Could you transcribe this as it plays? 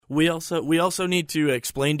We also need to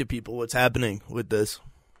explain to people what's happening with this.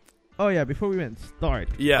 Oh, yeah, before we even start.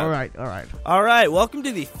 Yeah. All right. All right, welcome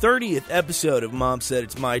to the 30th episode of Mom Said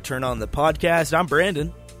It's My Turn on the podcast. I'm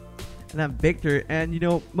Brandon. And I'm Victor. And,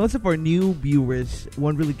 most of our new viewers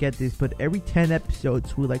won't really get this, but every 10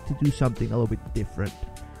 episodes, we like to do something a little bit different.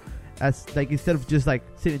 As, instead of just,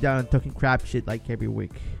 sitting down and talking crap shit, every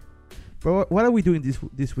week. But what are we doing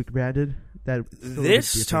this week, Brandon?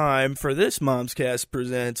 This time, for this Momscast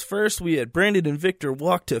Presents, first we had Brandon and Victor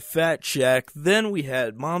walk to Fat Shack, then we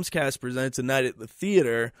had Momscast Presents a night at the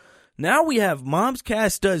theater, now we have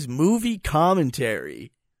Momscast does movie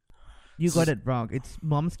commentary. You got it wrong. It's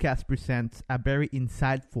Momscast Presents a very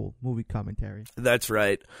insightful movie commentary. That's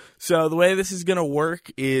right. So the way this is going to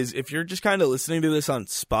work is if you're just kind of listening to this on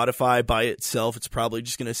Spotify by itself, it's probably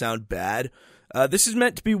just going to sound bad. This is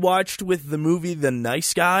meant to be watched with the movie The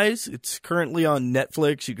Nice Guys. It's currently on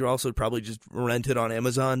Netflix. You could also probably just rent it on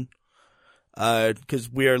Amazon. Because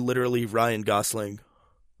we are literally Ryan Gosling.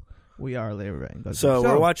 We are literally Ryan Gosling. So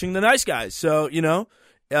we're watching The Nice Guys. So, boot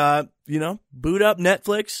up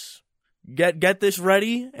Netflix, get this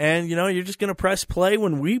ready, and, you're just going to press play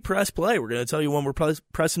when we press play. We're going to tell you when we're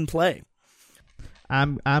pressing play.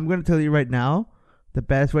 I'm going to tell you right now, the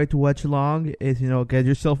best way to watch along is, get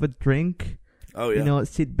yourself a drink. Oh, yeah.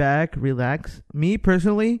 Sit back, relax. Me,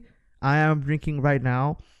 personally, I am drinking right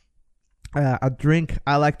now a drink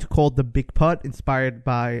I like to call the Big Pot, inspired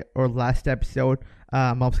by our last episode,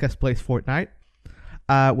 Momscast Plays Fortnite.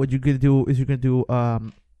 What you're going to do is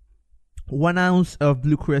 1 ounce of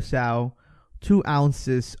Blue Curacao, 2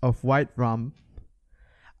 ounces of white rum,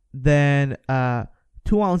 then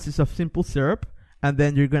 2 ounces of simple syrup, and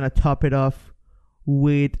then you're going to top it off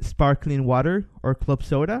with sparkling water or club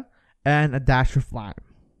soda, and a dash of lime.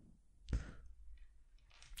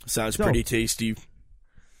 Sounds pretty tasty.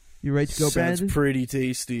 You ready to go, Brandon? Sounds pretty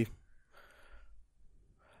tasty.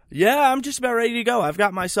 Yeah, I'm just about ready to go. I've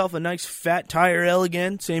got myself a nice fat tire L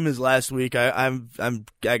again, same as last week. I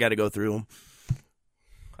got to go through them.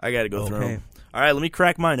 I got to go through them. All right, let me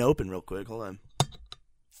crack mine open real quick. Hold on.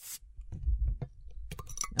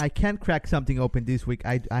 I can't crack something open this week.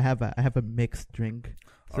 I have a mixed drink.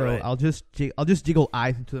 So right. I'll just jiggle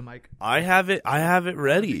eyes into the mic. I have it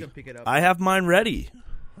ready. I have mine ready.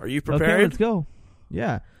 Are you prepared? Okay, let's go.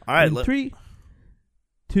 Yeah. All right. 3,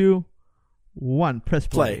 2, 1. Press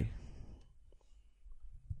play.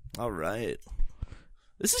 All right.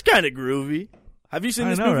 This is kind of groovy. Have you seen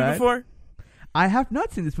this movie before? I have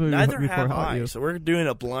not seen this movie before. Neither have I. So we're doing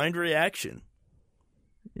a blind reaction.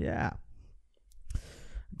 Yeah.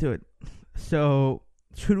 Do it. So,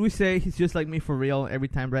 should we say he's just like me for real every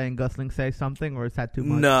time Ryan Gosling says something, or is that too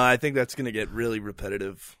much? No, I think that's going to get really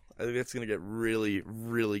repetitive. I think that's going to get really,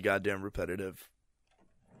 really goddamn repetitive.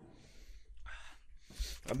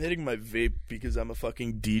 I'm hitting my vape because I'm a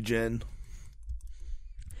fucking degen.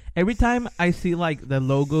 Every time I see the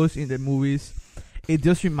logos in the movies, it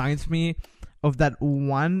just reminds me of that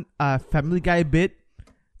one Family Guy bit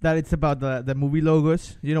that it's about the movie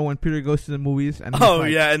logos. When Peter goes to the movies. And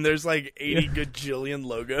and there's 80 gajillion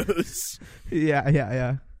logos.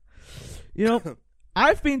 Yeah.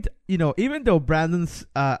 I've been, even though Brandon's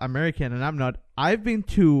American and I'm not, I've been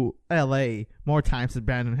to LA more times than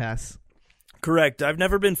Brandon has. Correct. I've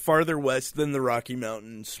never been farther west than the Rocky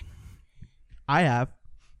Mountains. I have.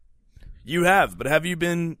 You have, but have you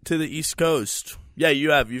been to the East Coast? Yeah,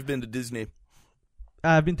 you have. You've been to Disney.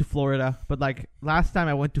 I've been to Florida, but last time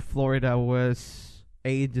I went to Florida was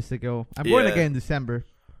ages ago. I'm going again in December.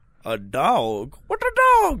 A dog? What the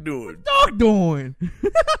dog doing? What the dog doing?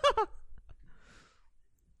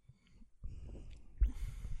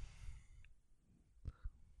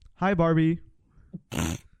 Hi, Barbie.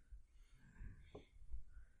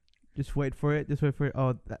 Just wait for it.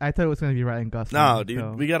 Oh, I thought it was going to be Ryan Gosling. No,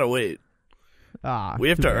 dude, we gotta wait. We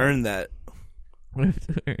have to earn that. We have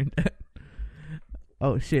to earn that.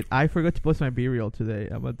 Oh, shit. I forgot to post my B-reel today.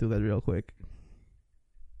 I'm going to do that real quick.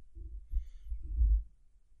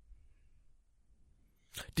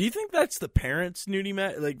 Do you think that's the parents' nudie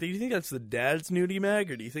mag? Do you think that's the dad's nudie mag?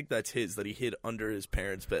 Or do you think that's his, that he hid under his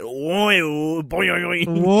parents' bed? Whoa! Dude, we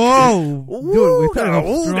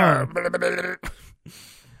started strong.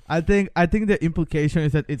 I think the implication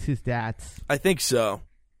is that it's his dad's. I think so.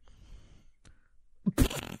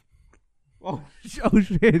 Oh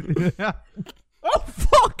shit. Oh,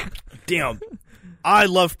 fuck! Damn. I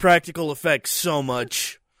love practical effects so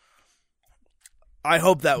much. I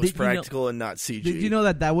hope that was practical and not CG. Did you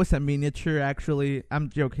know that was a miniature, actually? I'm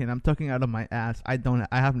joking. I'm talking out of my ass. I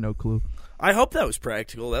have no clue. I hope that was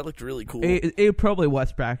practical. That looked really cool. It probably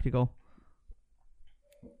was practical.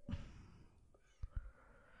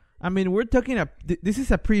 I mean, we're talking this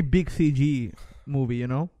is a pretty big CG movie, you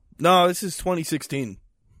know? No, this is 2016.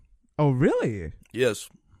 Oh, really? Yes.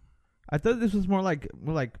 I thought this was more like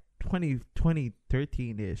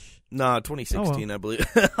 2013 ish. Nah, 2016, well. I believe.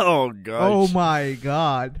 Oh gosh. Oh my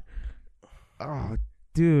god. Oh,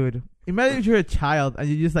 dude. Imagine if you're a child and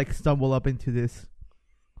you just like stumble up into this.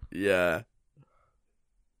 Yeah.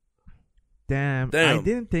 Damn. I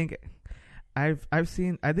didn't think I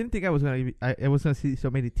didn't think I was gonna see so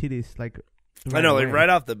many titties like I know, like right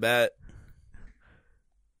off the bat.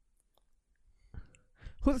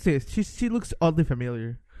 Who's this? She looks oddly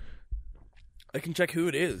familiar. I can check who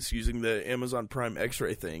it is using the Amazon Prime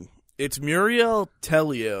X-ray thing. It's Muriel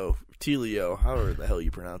Telio, however the hell you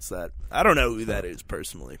pronounce that. I don't know who that is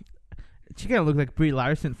personally. She kind of looked like Brie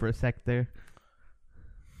Larson for a sec there.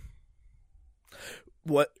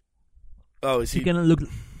 What? Oh, is he? She kind of look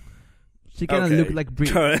like Brie.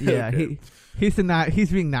 Yeah, okay. He's being nice.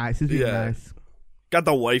 He's being nice. Got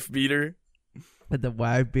the wife beater. With the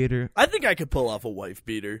wife beater. I think I could pull off a wife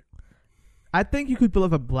beater. I think you could pull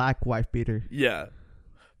off a black wife beater. Yeah.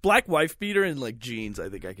 Black wife beater and like jeans I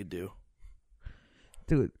think I could do.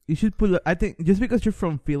 Dude, you should I think just because you're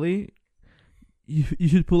from Philly, you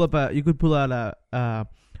should pull out a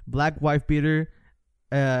black wife beater,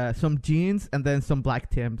 some jeans, and then some black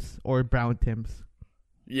Timbs or brown Timbs.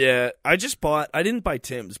 Yeah, I didn't buy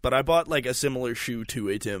Timbs, but I bought like a similar shoe to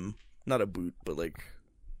a Tim. Not a boot, but like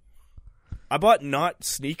I bought not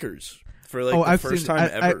sneakers for like the first time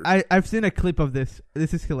ever. I've seen a clip of this.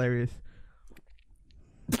 This is hilarious.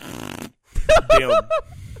 Damn.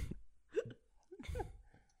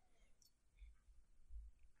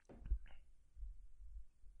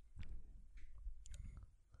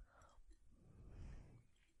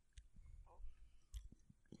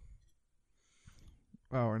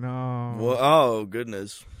 Oh no! Well, oh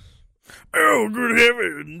goodness! Oh good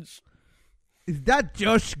heavens! Is that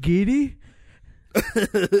Josh Giddey?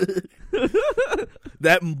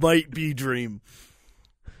 That might be Dream.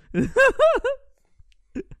 Who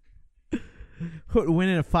would win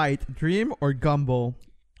in a fight, Dream or Gumball?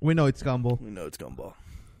 We know it's Gumball. We know it's Gumball.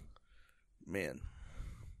 Man.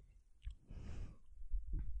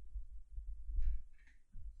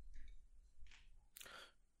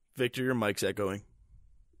 Victor, your mic's echoing.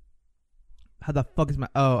 How the fuck's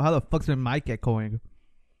my mic echoing?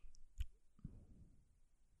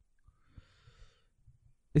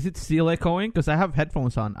 Is it still echoing? Because I have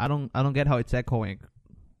headphones on. I don't get how it's echoing.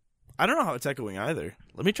 I don't know how it's echoing either.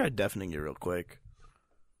 Let me try deafening you real quick.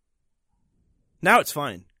 Now it's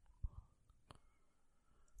fine.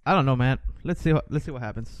 I don't know, man. Let's see what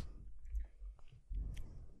happens.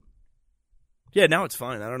 Yeah, now it's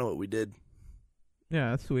fine. I don't know what we did.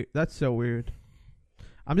 Yeah, that's weird. That's so weird.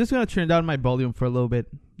 I'm just gonna turn down my volume for a little bit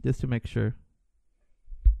just to make sure.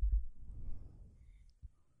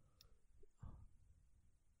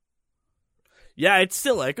 Yeah, it's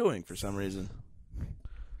still echoing for some reason.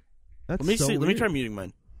 That's Let me so see. weird. Let me try muting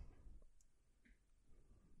mine.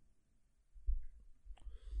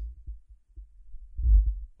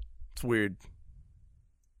 It's weird.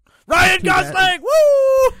 Ryan Gosling!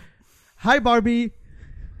 Woo! Hi, Barbie.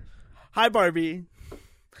 Hi, Barbie.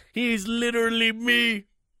 He's literally me.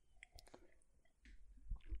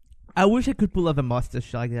 I wish I could pull off a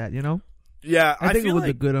mustache like that, you know? Yeah, I think feel it would like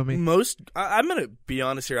look good on me. I'm going to be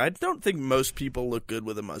honest here. I don't think most people look good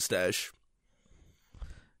with a mustache.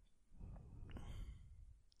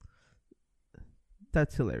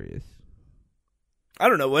 That's hilarious. I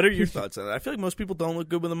don't know. What are your thoughts on that? I feel like most people don't look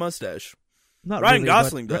good with a mustache. Not Ryan really,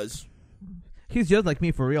 Gosling does. He's just like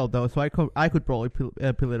me for real, though, so I could probably peel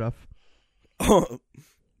it off.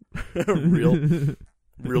 Real.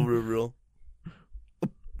 Real.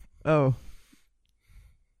 Oh.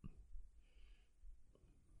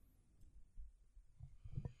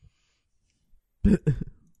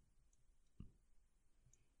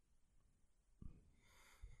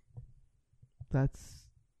 That's...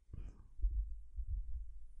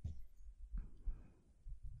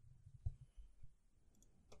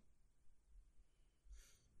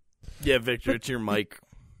 Yeah, Victor, it's your mic.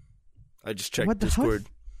 I just checked Discord.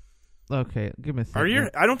 Okay, give me a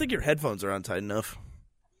second. I don't think your headphones are on tight enough.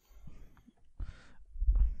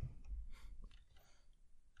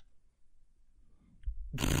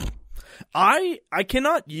 I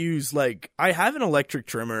cannot use, like, I have an electric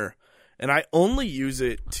trimmer, and I only use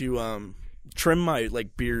it to trim my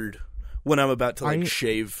like beard when I'm about to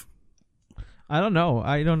shave. I don't know.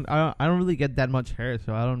 I don't really get that much hair,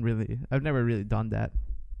 so I've never really done that.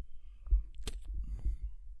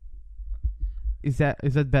 Is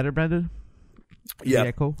that better, Brandon? Yeah,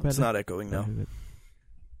 echo better? It's not echoing now.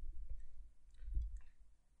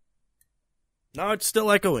 No, it's still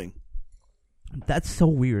echoing. That's so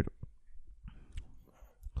weird.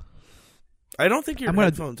 I don't think your I'm gonna-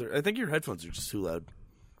 headphones are. I think your headphones are just too loud.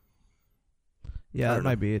 Yeah, I that don't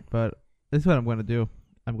might be it. But this is what I'm gonna do.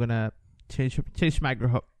 I'm gonna change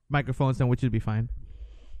microphones, then which would be fine.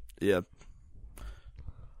 Yeah.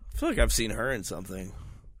 I feel like I've seen her in something.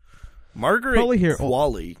 Margaret Probably here.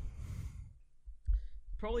 Qualley.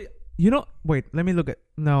 Probably. You know, wait. Let me look at.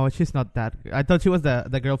 No, she's not that. I thought she was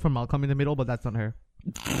the girl from Malcolm in the Middle, but that's not her.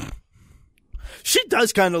 She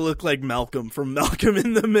does kind of look like Malcolm from Malcolm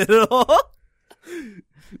in the Middle.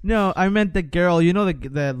 No, I meant the girl. You know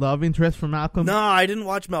the love interest from Malcolm. No, I didn't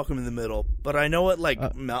watch Malcolm in the Middle, but I know what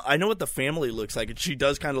I know what the family looks like, and she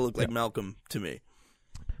does kind of look like Malcolm to me.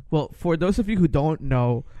 Well, for those of you who don't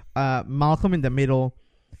know, Malcolm in the Middle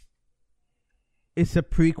is a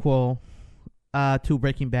prequel to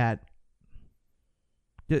Breaking Bad.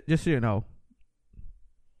 Just so you know.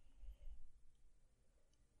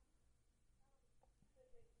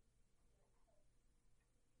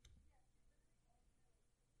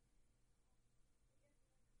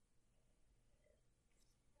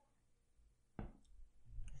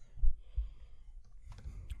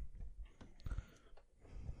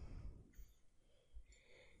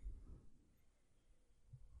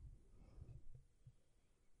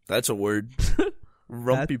 That's a word.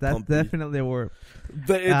 Rumpy That's pumpy. definitely a word.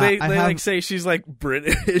 They like say she's like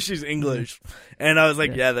British, she's English, and I was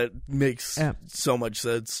like, yeah, that makes so much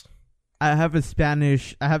sense. I have the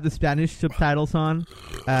Spanish subtitles on.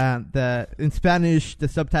 In Spanish, the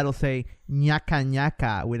subtitles say "ñaca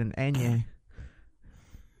ñaca" with an ñ.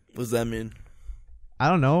 What does that mean? I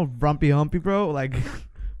don't know, rumpy humpy, bro. Like,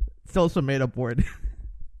 it's also a made up word.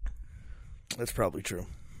 That's probably true.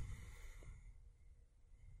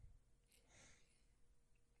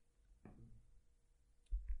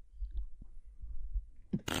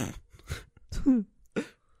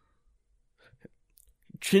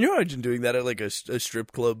 Can you imagine doing that at like a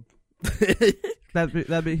strip club?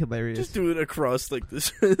 That'd be hilarious. Just do it across like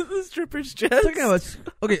this the stripper's chest. Talking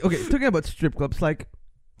about strip clubs, like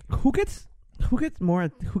who gets more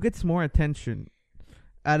attention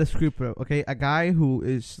at a strip club? Okay, a guy who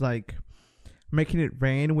is like making it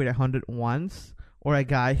rain with 100 ones, or a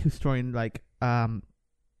guy who's throwing like 10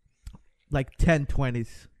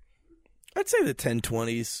 20s. I'd say the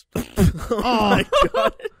 10-20s. Oh my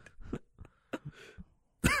god.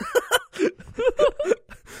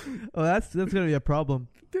 Oh, that's gonna be a problem.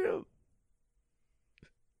 Damn.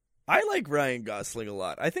 I like Ryan Gosling a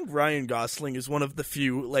lot. I think Ryan Gosling is one of the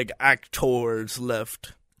few like actors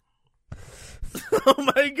left.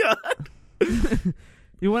 Oh my god.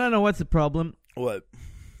 You wanna know what's the problem? What?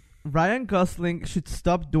 Ryan Gosling should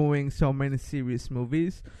stop doing so many serious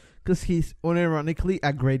movies because he's unironically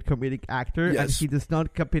a great comedic actor, and he does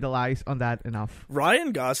not capitalize on that enough.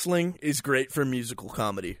 Ryan Gosling is great for musical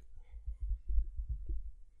comedy.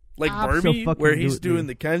 Like Barbie, where he's doing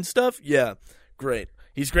the Ken stuff. Yeah, great.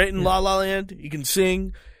 He's great in La La Land. He can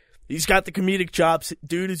sing. He's got the comedic chops.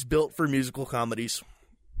 Dude is built for musical comedies.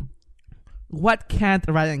 What can't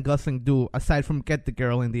Ryan Gosling do aside from get the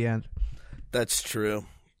girl in the end? That's true.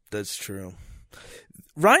 That's true.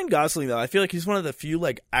 Ryan Gosling, though, I feel like he's one of the few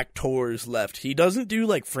like actors left. He doesn't do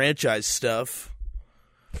like franchise stuff.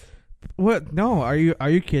 What? No, are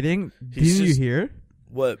you kidding? Didn't you hear?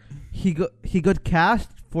 What? He got cast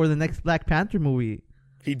for the next Black Panther movie.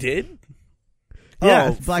 He did?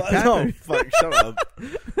 Yeah, it's Black Panther. No, fuck, shut up.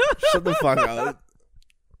 Shut the fuck up.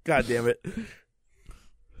 God damn it.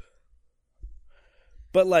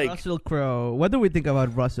 But like Russell Crowe. What do we think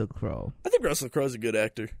about Russell Crowe? I think Russell Crowe's a good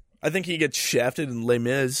actor. I think he gets shafted in Les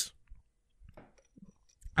Mis.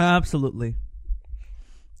 Absolutely.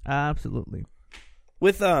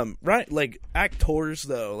 With right, like actors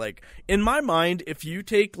though, like in my mind, if you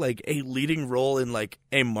take like a leading role in like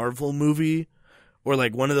a Marvel movie or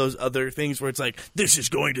like one of those other things where it's like this is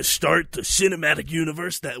going to start the cinematic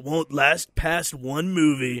universe that won't last past one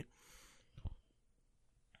movie.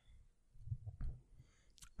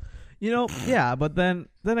 You know, yeah, but then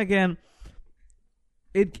again,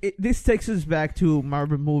 this takes us back to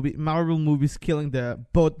Marvel movies killing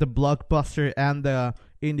both the blockbuster and the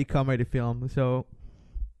indie comedy film. So,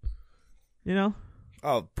 you know.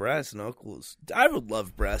 Oh, Brass Knuckles. I would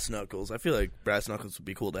love Brass Knuckles. I feel like Brass Knuckles would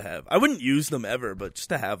be cool to have. I wouldn't use them ever, but just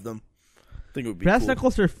to have them, I think it would be Brass cool.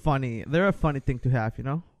 Knuckles are funny. They're a funny thing to have, you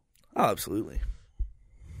know? Oh, absolutely.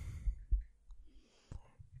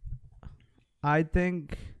 I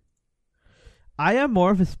think I am more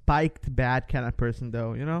of a spiked bad kind of person,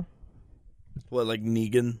 though, you know? What, like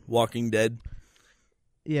Negan, Walking Dead?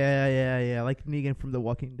 Yeah, like Negan from The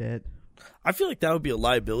Walking Dead. I feel like that would be a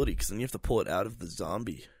liability because then you have to pull it out of the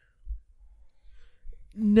zombie.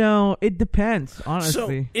 No, it depends,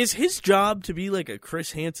 honestly. So, is his job to be like a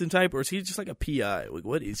Chris Hansen type, or is he just like a PI? Like,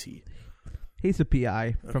 what is he? He's a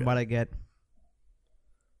PI, from what I get.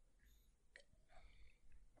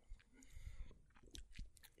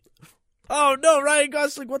 Oh no, Ryan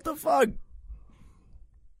Gosling! What the fuck?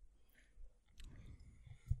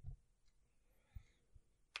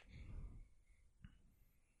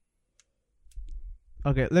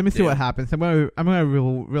 Okay, let me see what happens. I'm gonna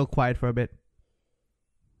real quiet for a bit.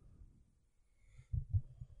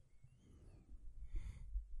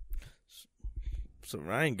 So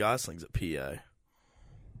Ryan Gosling's a PI.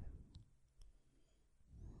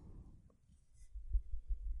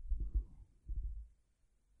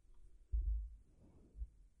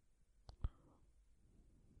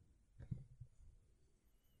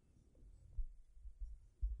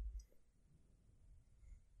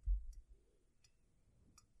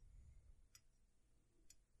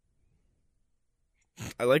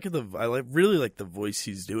 Really like the voice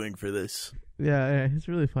he's doing for this. Yeah, it's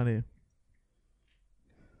really funny.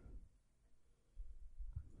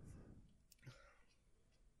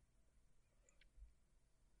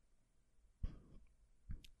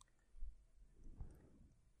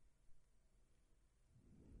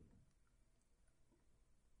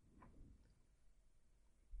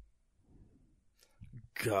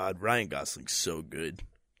 God, Ryan Gosling's so good.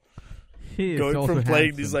 He is Going also from playing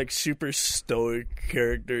handsome. these like super stoic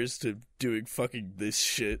characters to doing fucking this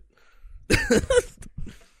shit.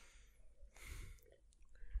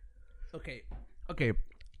 Okay.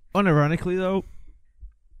 Unironically though,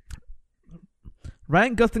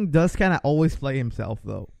 Ryan Gosling does kind of always play himself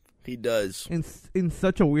though. He does. In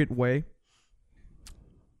such a weird way.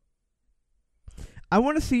 I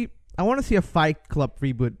want to see a Fight Club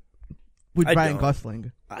reboot with Ryan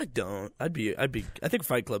Gosling. I don't. I think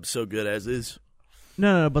Fight Club's so good as is.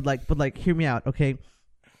 No, but hear me out, okay?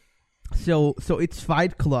 So it's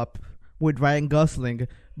Fight Club with Ryan Gosling,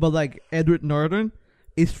 but like Edward Norton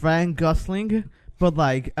is Ryan Gosling, but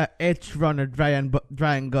like edge runner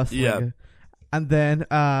Ryan Gosling. Yeah. And then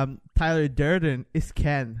Tyler Durden is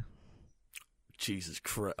Ken. Jesus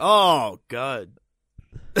Christ! Oh God!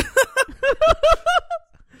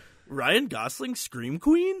 Ryan Gosling, Scream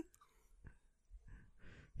Queen.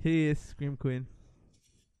 He is Scream Queen.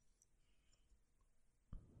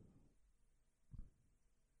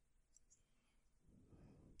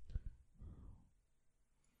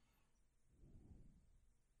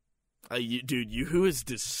 Dude, Yoo-hoo is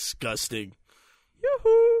disgusting.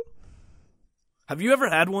 Yoo-hoo! Have you ever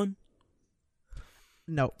had one?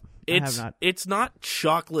 No, I have not. It's not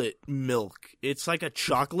chocolate milk. It's like a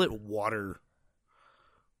chocolate water.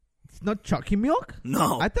 It's not Chucky milk?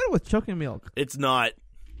 No. I thought it was Chucky milk. It's not.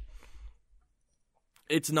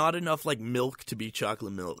 It's not enough like milk to be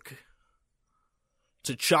chocolate milk. It's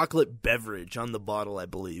a chocolate beverage on the bottle, I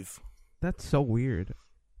believe. That's so weird.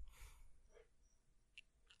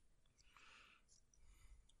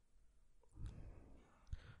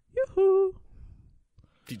 Yoo-hoo!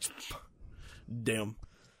 Damn.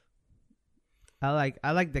 I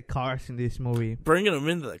like the cars in this movie. Bringing them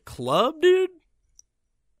into the club, dude?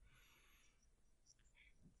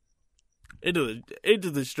 Into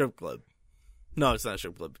the strip club. No, it's not a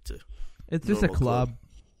strip club. It's just a club.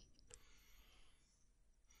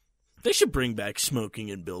 They should bring back smoking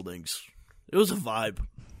in buildings. It was a vibe.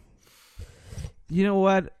 You know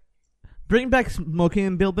what? Bring back smoking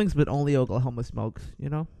in buildings, but only Oklahoma smokes, you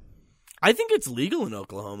know? I think it's legal in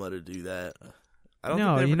Oklahoma to do that. I don't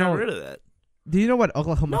think they ever got rid of that. Do you know what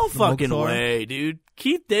Oklahoma No smokes fucking are? way, dude.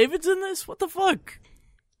 Keith David's in this? What the fuck?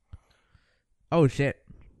 Oh, shit.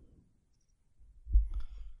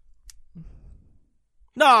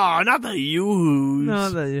 No, not the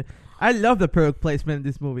Yoo-hoos. No, I love the product placement in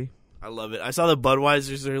this movie. I love it. I saw the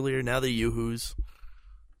Budweisers earlier, now the Yoo-hoos.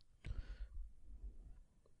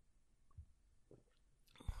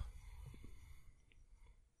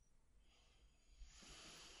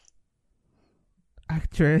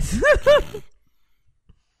 Actress.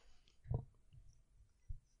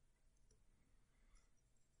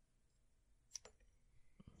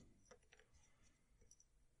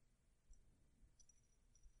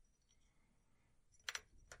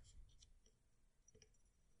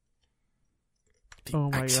 Oh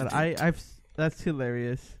my god, that's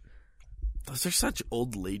hilarious. Those are such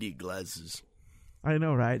old lady glasses. I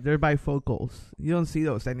know, right? They're bifocals. You don't see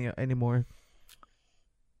those anymore.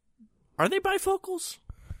 Are they bifocals?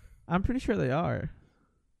 I'm pretty sure they are.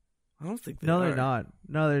 I don't think they No, are. they're not.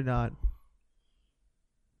 No, they're not.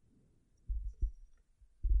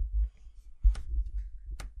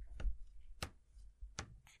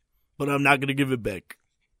 but I'm not gonna give it back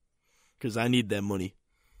because I need that money.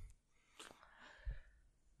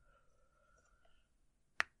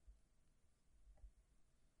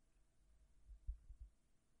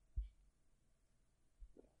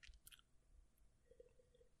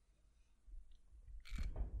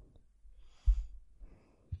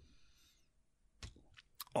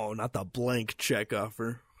 Oh, not the blank check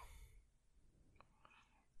offer.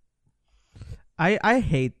 I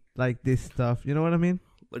hate like this stuff. You know what I mean?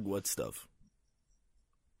 Like what stuff?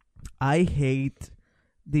 I hate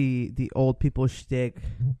the old people shtick.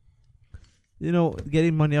 You know,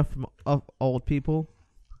 getting money off of old people.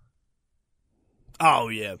 Oh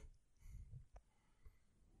yeah.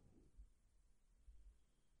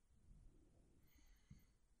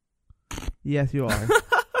 Yes, you are.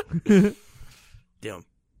 Damn.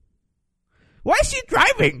 Why is she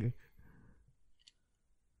driving?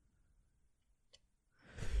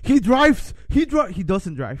 He drives. He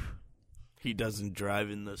doesn't drive. He doesn't drive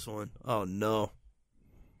in this one. Oh no.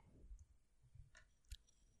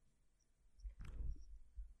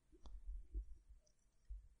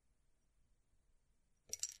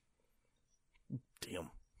 Damn.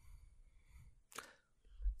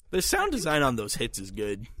 The sound design on those hits is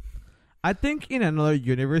good. I think in another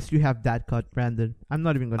universe you have that cut, Brandon. I'm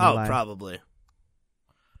not even gonna lie. Oh, probably.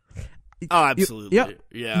 Oh, absolutely.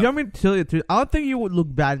 Yeah. You want me to tell you the truth? I don't think you would look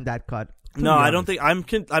bad in that cut. No, I don't think I'm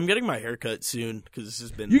getting my hair cut soon because this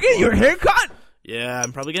has been. You get your hair cut? Yeah,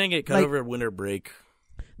 I'm probably gonna get cut over winter break.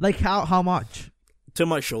 Like how much? To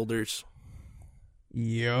my shoulders.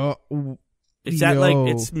 Yo. It's at like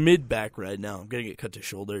it's mid back right now. I'm gonna get cut to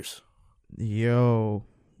shoulders. Yo.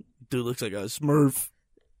 Dude looks like a Smurf.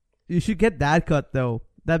 You should get that cut though.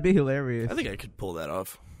 That'd be hilarious. I think I could pull that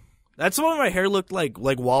off. That's what my hair looked like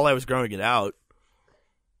while I was growing it out.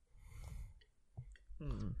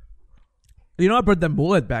 You know I brought the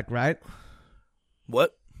mullet back, right?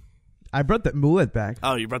 What? I brought the mullet back.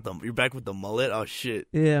 Oh, you're back with the mullet? Oh shit.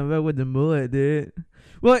 Yeah, I'm back with the mullet, dude.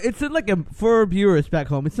 Well, it's in like for viewers back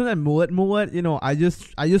home. It's not a mullet. You know, I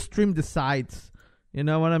just trimmed the sides. You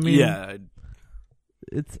know what I mean? Yeah.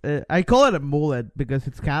 It's I call it a mullet because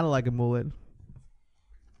it's kind of like a mullet.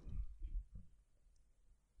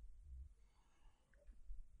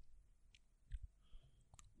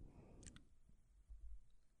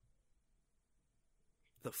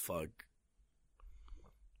 The fuck?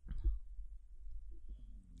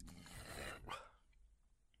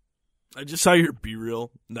 I just saw your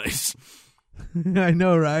B-reel. Nice. I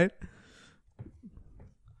know, right?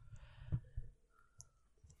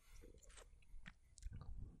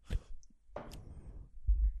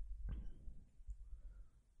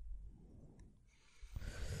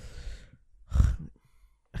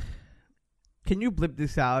 Can you blip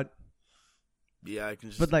this out? Yeah, I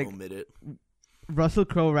can just omit it. Russell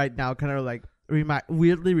Crowe right now kind of like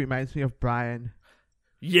weirdly reminds me of Brian.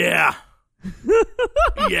 Yeah.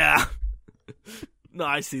 Yeah. No,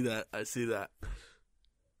 I see that.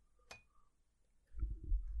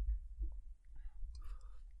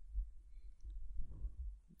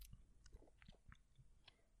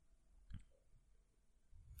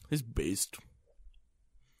 His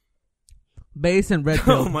bass and red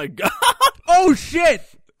pill. Oh my god. Oh shit.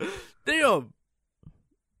 Damn.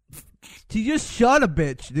 He just shot a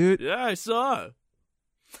bitch, dude. Yeah, I saw.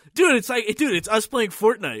 Dude, it's us playing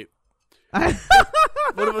Fortnite.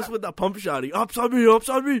 One of us with the pump shotty. Ups on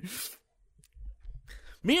me.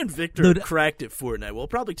 Me and Victor cracked at Fortnite. We'll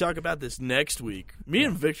probably talk about this next week. Me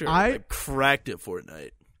and Victor cracked at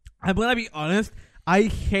Fortnite. I'm gonna be honest. I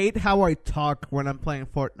hate how I talk when I'm playing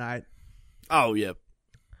Fortnite. Oh, yeah.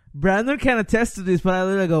 Brandon can attest to this, but I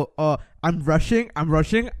literally go, "Oh, I'm rushing. I'm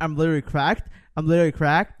literally cracked.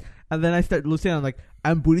 And then I start losing. I'm like,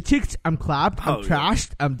 I'm booty cheeks. I'm clapped. I'm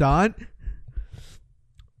trashed. I'm done.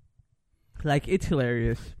 Like, it's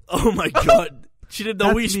hilarious. Oh my god. She did the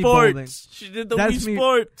Wii Sports. Bowling. She did the Wii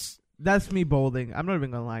Sports. That's me bowling. I'm not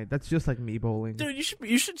even gonna lie. That's just like me bowling. Dude,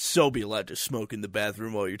 you should so be allowed to smoke in the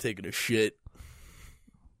bathroom while you're taking a shit.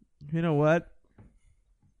 You know what?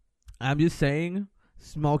 I'm just saying,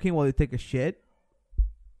 smoking while you take a shit.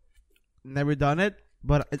 Never done it,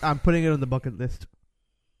 but I'm putting it on the bucket list.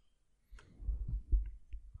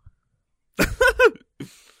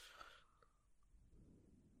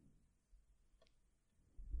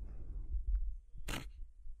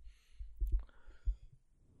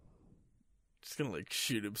 Just gonna like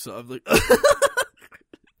shoot himself. Like,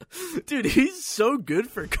 dude, he's so good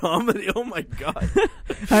for comedy. Oh my god.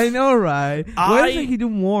 I know, right? Why doesn't he do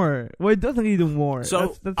more? Why doesn't he do more?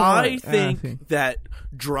 So that's I think that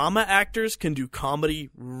drama actors can do comedy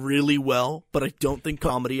really well, but I don't think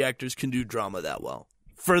comedy actors can do drama that well.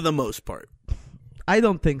 for the most part. I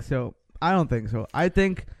don't think so. I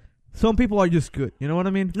think some people are just good. You know what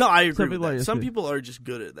I mean? No, I agree with that. Some people are just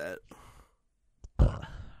good at that.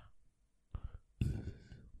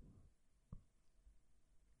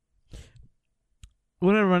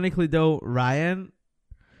 Well, ironically though, Ryan,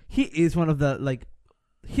 he is one of the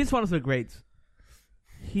he's one of the greats.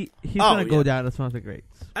 He's gonna go down as one of the greats.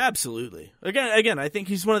 Absolutely. Again, I think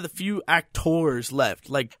he's one of the few actors left.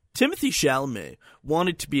 Like Timothy Chalamet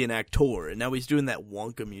wanted to be an actor, and now he's doing that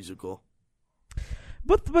Wonka musical.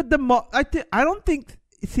 But I don't think.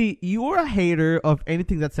 See, you're a hater of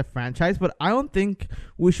anything that's a franchise, but I don't think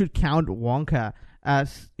we should count Wonka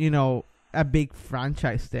as a big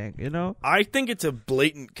franchise thing. I think it's a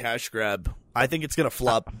blatant cash grab. I think it's gonna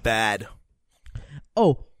flop bad.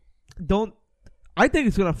 I think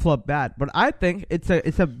it's gonna flop bad, but I think it's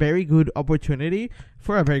a very good opportunity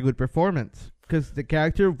for a very good performance because the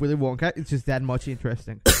character of Willy Wonka is just that much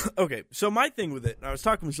interesting. Okay, so my thing with it, and I was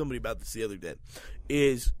talking with somebody about this the other day,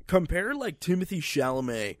 is compare like Timothy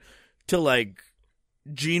Chalamet to like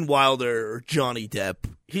Gene Wilder or Johnny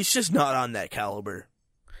Depp. He's just not on that caliber.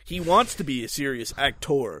 He wants to be a serious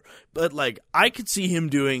actor, but like I could see him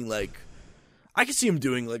doing like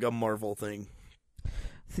a Marvel thing.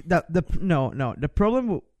 See, the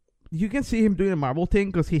problem, you can see him doing a Marvel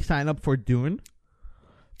thing because he signed up for Dune.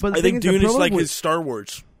 But I think Dune is like his Star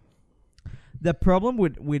Wars. The problem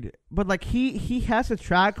but like he has a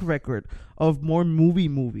track record of more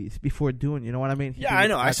movies before Dune. You know what I mean? I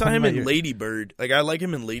know. I saw him in Lady Bird. Like I like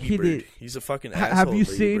him in Lady Bird. He's a fucking asshole. Have you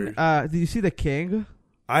seen? Did you see The King?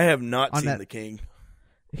 I have not seen The King.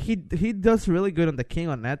 He does really good on The King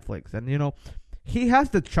on Netflix, and he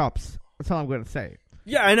has the chops. That's all I'm gonna say.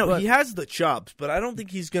 Yeah, I know. He has the chops, but I don't think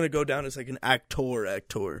he's going to go down as like an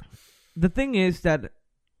actor. The thing is that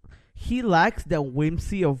he lacks the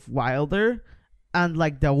whimsy of Wilder and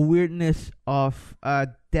like the weirdness of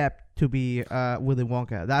Depp to be Willy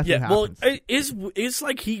Wonka. That's what happens. Well, is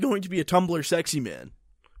like he going to be a Tumblr sexy man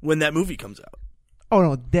when that movie comes out? Oh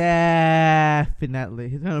no, definitely.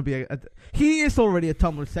 He's going to be he is already a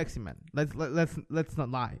Tumblr sexy man. Let's not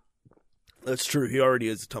lie. That's true. He already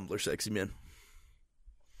is a Tumblr sexy man.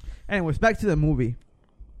 Anyways, back to the movie.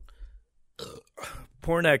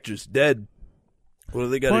 Porn actress dead. What do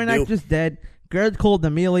they got to do? Porn actress dead. Girl called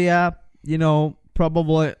Amelia.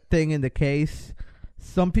 Probable thing in the case.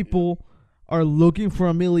 Some people are looking for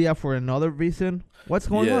Amelia for another reason. What's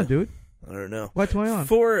going on, dude? I don't know. What's going on?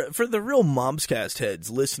 For the real Momscast heads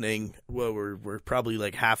listening, well, we're probably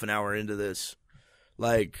like half an hour into this.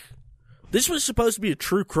 Like, this was supposed to be a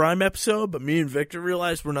true crime episode, but me and Victor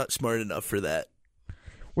realized we're not smart enough for that.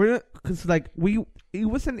 Because it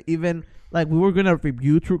wasn't even like we were gonna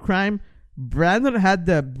review true crime. Brandon had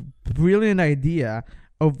the brilliant idea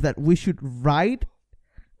of that we should write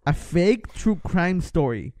a fake true crime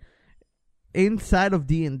story inside of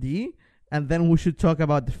D&D, and then we should talk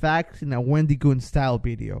about the facts in a Wendy Goon style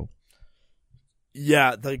video.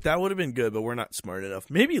 Yeah, like that would have been good, but we're not smart enough.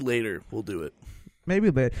 Maybe later we'll do it. Maybe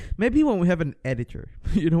when we have an editor.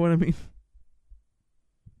 You know what I mean?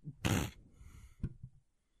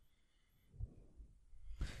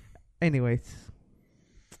 Anyways.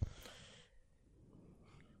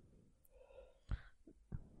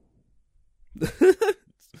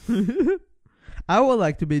 I would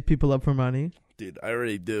like to beat people up for money. Dude, I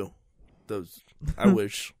already do. I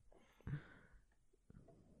wish.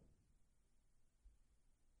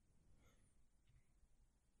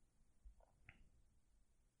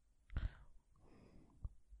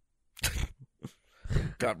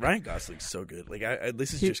 God, Ryan Gosling's so good. Like,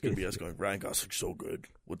 this is just gonna be us going, Ryan Gosling's so good.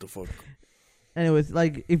 What the fuck? Anyways,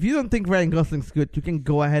 like, if you don't think Ryan Gosling's good, you can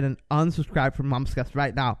go ahead and unsubscribe from Momscast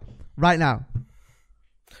right now. Right now.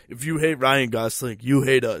 If you hate Ryan Gosling, you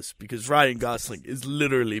hate us, because Ryan Gosling is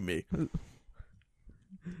literally me.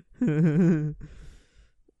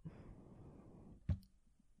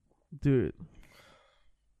 Dude.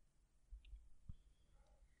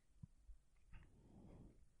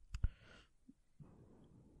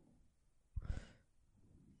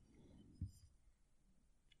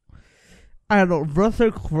 I don't know.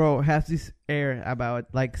 Russell Crowe has this air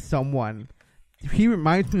about like someone. He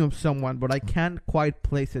reminds me of someone, but I can't quite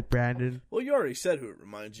place it, Brandon. Well, you already said who it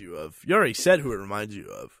reminds you of.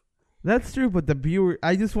 That's true, but the viewer...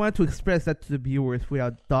 I just wanted to express that to the viewers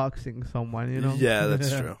without doxing someone, you know? Yeah, that's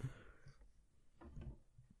true.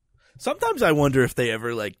 Sometimes I wonder if they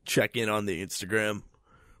ever, like, check in on the Instagram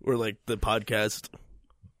or, like, the podcast.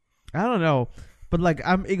 I don't know. But, like,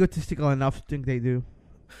 I'm egotistical enough to think they do.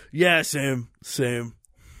 Yeah, same.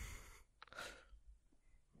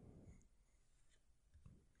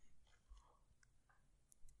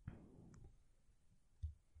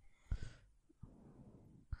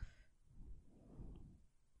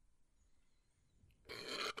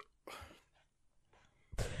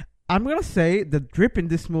 I'm gonna say the drip in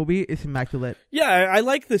this movie is immaculate. Yeah, I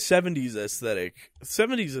like the 70s aesthetic.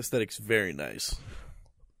 70s aesthetic's very nice.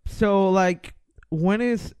 So like, when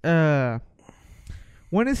is Hyde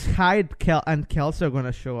and Kelso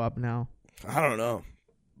gonna show up now? I don't know.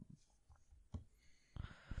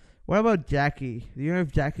 What about Jackie? Do you know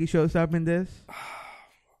if Jackie shows up in this?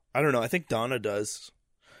 I don't know. I think Donna does.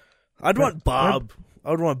 I would want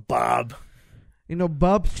Bob. You know,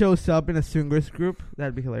 Bob shows up in a swingers group.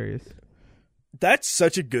 That'd be hilarious. That's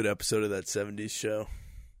such a good episode of that 70s show.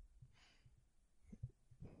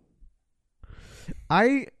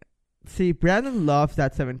 See, Brandon loves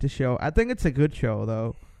that 70s show. I think it's a good show,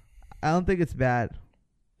 though. I don't think it's bad.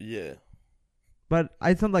 Yeah. But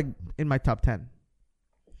it's not like in my top 10.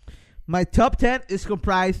 My top 10 is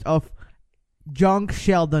comprised of Young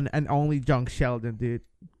Sheldon and only Young Sheldon, dude.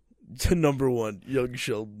 Number 1, Young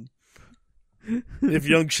Sheldon. If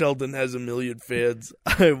Young Sheldon has 1 million fans,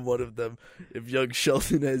 I am one of them. If Young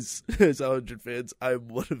Sheldon has 100 fans, I am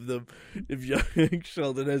one of them. If Young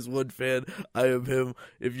Sheldon has 1 fan, I am him.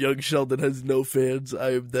 If Young Sheldon has no fans,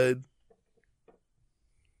 I am dead.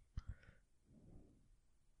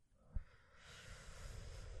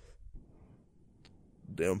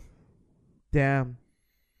 Damn.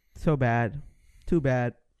 So bad. Too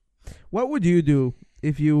bad. What would you do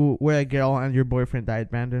if you were a girl and your boyfriend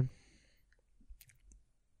died, Brandon?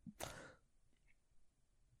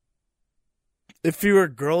 If you were a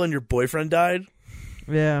girl and your boyfriend died?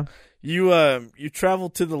 Yeah. You travel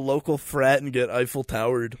to the local frat and get Eiffel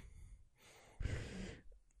Towered.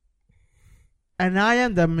 And I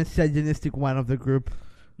am the misogynistic one of the group.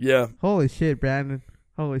 Yeah. Holy shit, Brandon.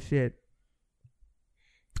 Holy shit.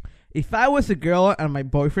 If I was a girl and my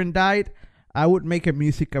boyfriend died, I would make a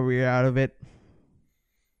music career out of it.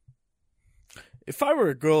 If I were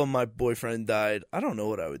a girl and my boyfriend died, I don't know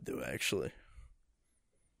what I would do, actually.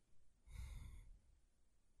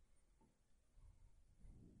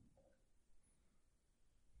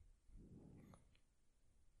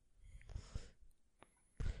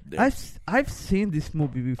 I've seen this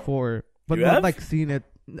movie before, but you not have? like seen it.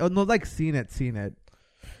 No, not like seen it.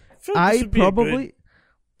 I probably.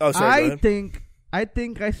 Oh, sorry. I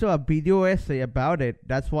think I saw a video essay about it.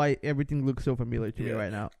 That's why everything looks so familiar to me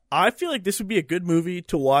right now. I feel like this would be a good movie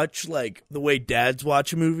to watch, like the way dads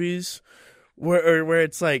watch movies, where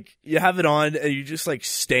it's like you have it on and you just like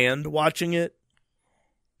stand watching it.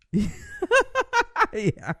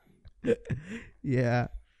 Yeah. Yeah.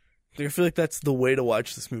 I feel like that's the way to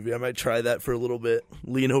watch this movie. I might try that for a little bit.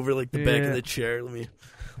 Lean over like the back of the chair. Let me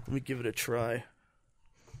give it a try.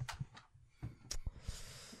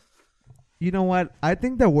 You know what? I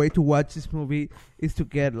think the way to watch this movie is to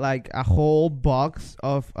get like a whole box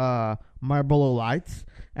of Marlboro Lights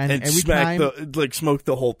and every smoke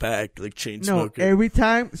the whole pack, like chain smoke it. Every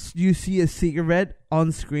time you see a cigarette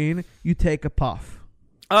on screen, you take a puff.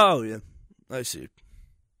 Oh yeah, I see.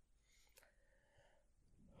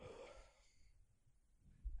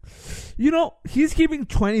 You know, he's giving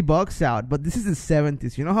 $20 out, but this is the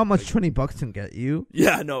 70s. You know how much $20 can get you?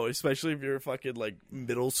 Yeah, no, especially if you're a fucking like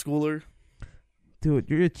middle schooler. Dude,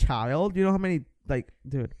 you're a child. You know how many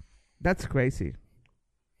dude, that's crazy.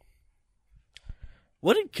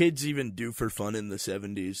 What did kids even do for fun in the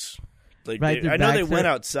 70s? Like, right, I know they went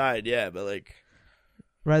outside, yeah, but like,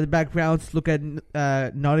 right, the backgrounds, look at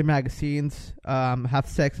naughty magazines, have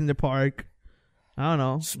sex in the park. I don't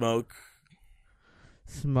know. Smoke.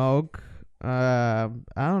 I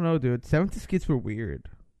don't know, dude. 70s kids were weird.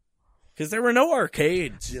 Because there were no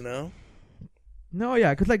arcades, you know? No, yeah,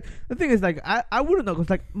 because like the thing is, like I wouldn't know, because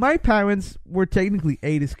like my parents were technically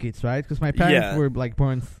 80s kids, right? Because my parents were like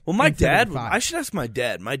born. Well, my dad. I should ask my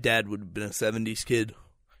dad. My dad would have been a 70s kid.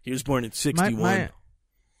 He was born in 61.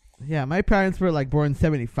 My parents were like born in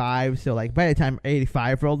 75, so like by the time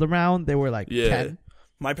 85 rolled around, they were like 10.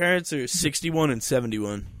 My parents are 61 and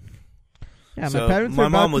 71. Yeah, so my parents. My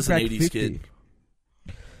mom was an 80s 50. kid.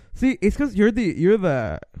 See, it's because you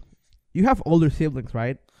have older siblings,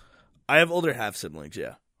 right? I have older half siblings,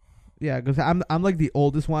 yeah. Yeah, because I'm like the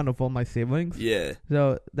oldest one of all my siblings. Yeah.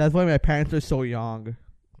 So that's why my parents are so young,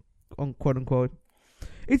 quote unquote.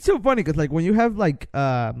 It's so funny because like when you have like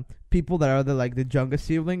people that are the youngest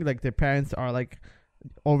sibling, like their parents are like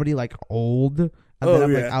already like old, and then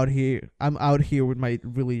I'm like out here. I'm out here with my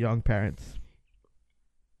really young parents.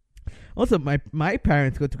 Also, my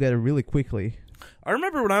parents got together really quickly. I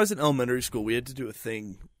remember when I was in elementary school, we had to do a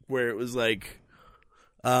thing where it was like,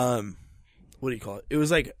 what do you call it? It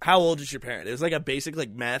was like, how old is your parent? It was like a basic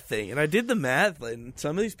like math thing. And I did the math, and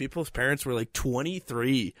some of these people's parents were like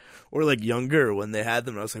 23 or like younger when they had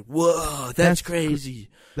them. And I was like, whoa, that's crazy.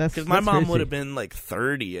 Because my mom would have been like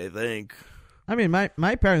 30, I think. I mean,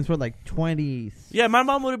 my parents were like 20. Yeah, my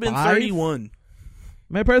mom would have been 31.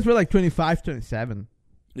 My parents were like 25, 27.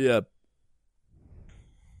 Yeah.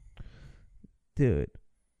 Dude,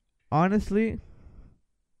 honestly,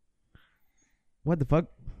 what the fuck?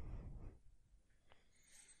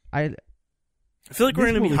 I feel like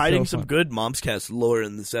we're going to be hiding some good Momscast lore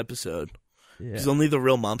in this episode. Because only the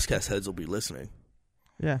real Momscast heads will be listening.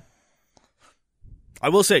 Yeah. I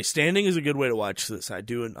will say, standing is a good way to watch this.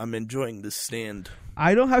 I'm enjoying this stand.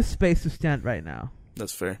 I don't have space to stand right now.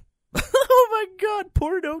 That's fair. Oh my god,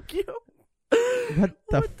 Pornocchio. What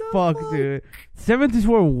the fuck, dude? 70s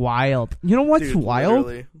were wild. You know what's wild?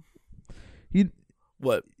 Literally.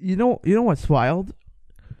 What? You know what's wild?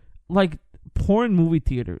 Like porn movie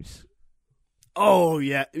theaters. Oh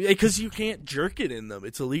yeah, because you can't jerk it in them.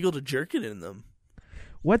 It's illegal to jerk it in them.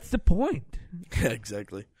 What's the point? Yeah,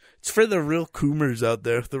 exactly. It's for the real coomers out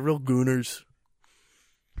there, the real gooners.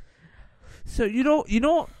 So you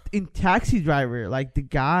know, in Taxi Driver, like the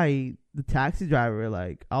taxi driver,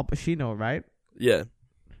 like Al Pacino, right? Yeah.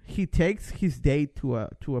 He takes his date to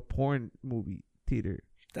a porn movie theater.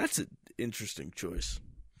 That's an interesting choice.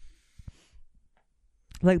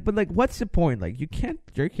 Like, but like, what's the point? Like, you can't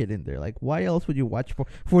jerk it in there. Like, why else would you watch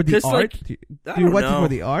for the art? Like, do you watch it for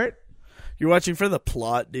the art? You're watching for the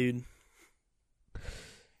plot, dude.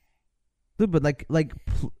 Dude, but like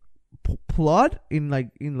plot in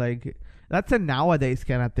like that's a nowadays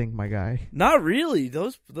kind of thing, my guy. Not really.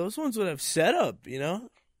 Those ones would have setup, you know.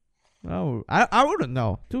 Oh, I wouldn't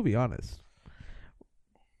know, to be honest.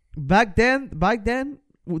 Back then,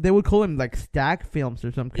 they would call them like stag films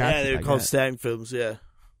or some kind. Yeah, they would call stag films. Yeah,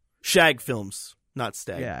 shag films, not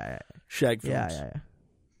stag. Yeah. Shag films. Yeah.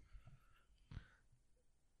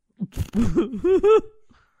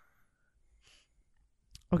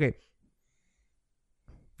 Okay.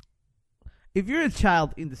 If you're a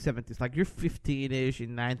child in the 70s, like you're 15-ish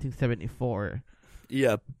in 1974.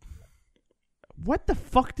 Yeah. What the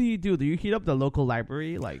fuck do you do? Do you hit up the local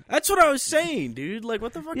library? Like, that's what I was saying, dude. Like,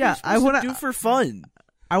 what the fuck are you supposed to do for fun?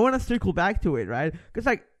 I want to circle back to it, right? Because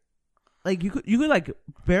like you could like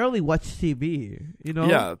barely watch TV, you know?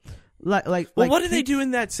 Yeah. Like what do they do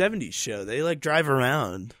in that 70s show? They like drive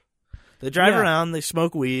around. They drive around. They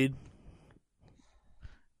smoke weed.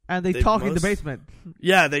 And they talk in the basement.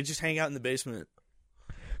 Yeah, they just hang out in the basement.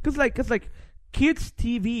 Cause like kids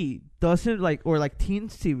TV doesn't or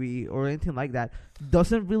teens TV or anything like that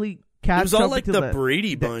doesn't really catch up. It was all like the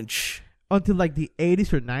Brady Bunch until like the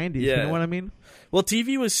 80s or 90s. Yeah. You know what I mean? Well,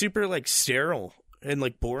 TV was super like sterile and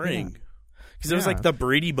like boring because it was like the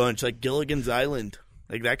Brady Bunch, like Gilligan's Island,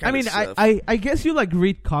 like that kind of stuff. I guess you like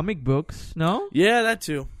read comic books, no? Yeah, that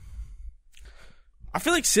too. I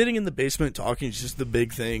feel like sitting in the basement talking is just the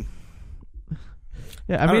big thing.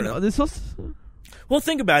 Yeah, I mean, this was... Well,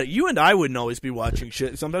 think about it. You and I wouldn't always be watching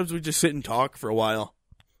shit. Sometimes we just sit and talk for a while.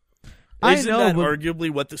 Isn't that arguably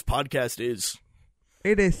what this podcast is?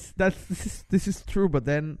 It is. This is true, but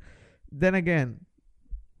then again...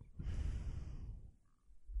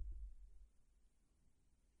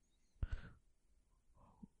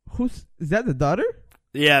 Is that the daughter?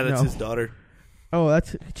 Yeah, that's his daughter. Oh,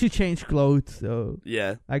 she changed clothes, so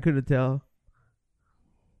yeah, I couldn't tell.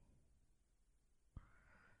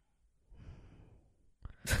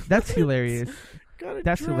 That's hilarious.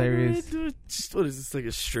 That's hilarious. What is this, like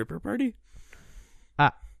a stripper party?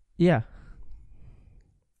 Yeah.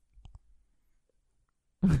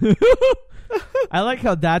 I like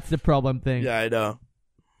how that's the problem thing. Yeah, I know.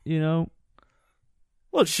 You know?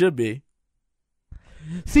 Well, it should be.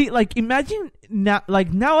 See, like, imagine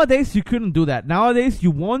nowadays you couldn't do that. Nowadays you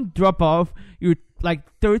won't drop off your like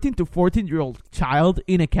 13 to 14-year-old child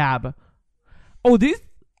in a cab.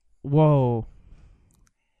 Whoa.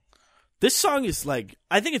 This song is like,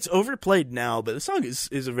 I think it's overplayed now, but the song is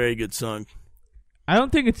a very good song. I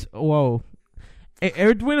don't think it's whoa.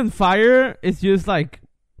 Earth, Wind and Fire is just like,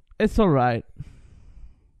 it's alright.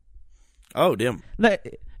 Oh damn!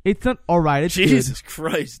 Like, it's not alright. It's Jesus good.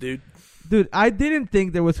 Christ, dude. Dude, I didn't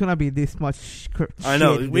think there was gonna be this much. I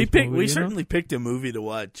know we certainly picked a movie to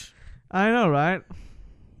watch. I know, right?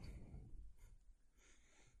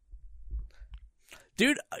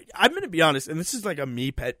 Dude, I'm gonna be honest, and this is like a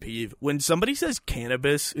me pet peeve. When somebody says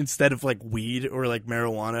cannabis instead of like weed or like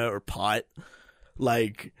marijuana or pot,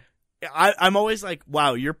 like I'm always like,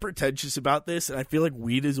 wow, you're pretentious about this, and I feel like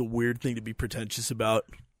weed is a weird thing to be pretentious about.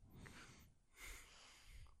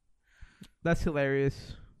 That's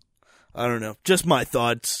hilarious. I don't know. Just my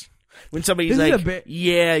thoughts. When somebody's This is like, a bit-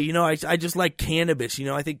 yeah, I just like cannabis.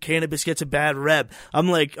 I think cannabis gets a bad rep. I'm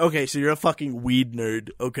like, okay, so you're a fucking weed nerd.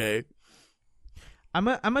 Okay. I'm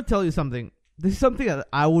gonna tell you something. This is something that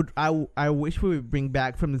I wish we would bring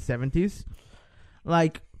back from the 70s.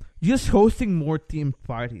 Like, just hosting more themed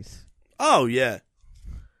parties. Oh, yeah.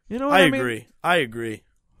 You know what I mean? agree. I agree.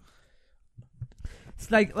 It's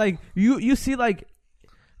like you see, like,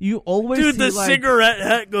 you always Dude, see, the like, cigarette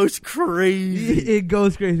hat goes crazy. it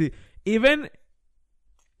goes crazy. Even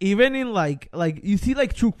in like you see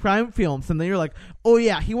like true crime films, and then you're like, oh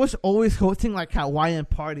yeah, he was always hosting like Hawaiian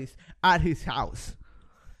parties at his house.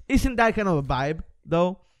 Isn't that kind of a vibe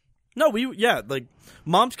though? No, like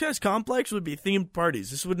Momscast Complex would be themed parties.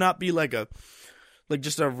 This would not be like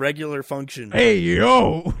just a regular function. Hey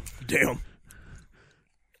yo, Damn.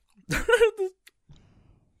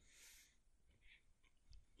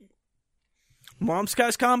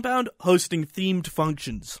 Momscast Compound hosting themed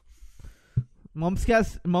functions.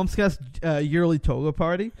 Momscast yearly toga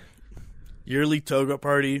party. Yearly toga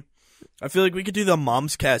party. I feel like we could do the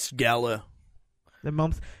Momscast Gala. The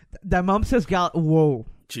Momscast Gala. Whoa,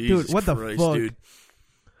 Jesus dude, what Christ, the fuck? dude.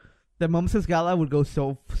 The Momscast Gala would go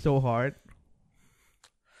so hard.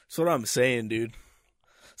 That's what I'm saying, dude.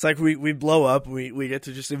 It's like we blow up, we get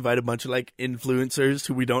to just invite a bunch of like influencers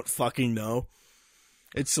who we don't fucking know.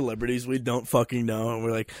 It's celebrities we don't fucking know, and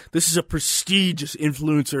we're like, this is a prestigious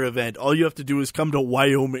influencer event. All you have to do is come to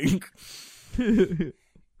Wyoming.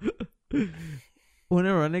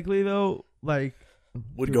 Unironically though, like,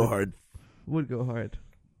 Would go hard. Would go hard.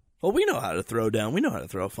 Well, we know how to throw down. We know how to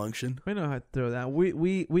throw a function. We know how to throw down.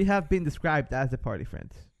 We have been described as the party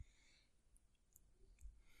friends.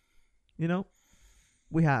 You know?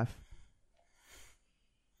 We have.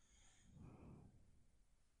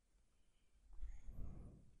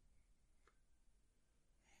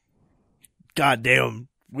 God damn.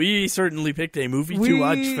 We certainly picked a movie to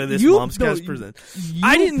watch for this you- Momscast no, present. you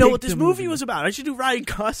I didn't know what picked this the movie was about. I should do Ryan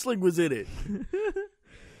Gosling was in it.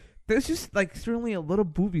 There's just like certainly a lot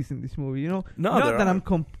of boobies in this movie, you know. No, not there that aren't.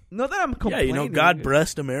 not that I'm Yeah, complaining. God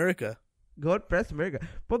bless America. God bless America.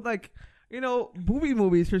 But like, booby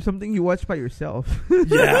movies are something you watch by yourself.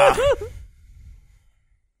 Yeah.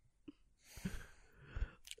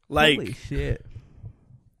 Like, holy shit.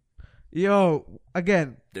 Yo,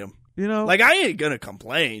 again, damn. like, I ain't gonna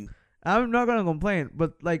complain. I'm not gonna complain,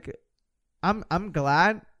 but like, I'm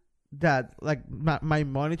glad that like my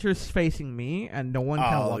monitor's facing me and no one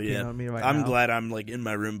can walk in on me right now. I'm glad I'm like in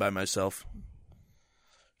my room by myself.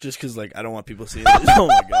 Just because like I don't want people seeing this. Oh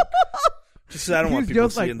my god. Just 'cause I don't want people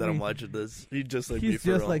seeing that I'm watching this. He's just like me for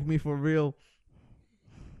real. He's just like me for real.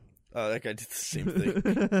 Oh, that guy did the same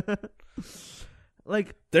thing.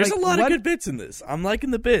 Like, there's a lot of good bits in this. I'm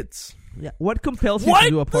liking the bits. Yeah. What compels you to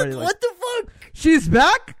do a party like? What the fuck? She's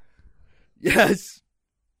back? Yes.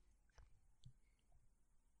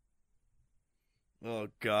 Oh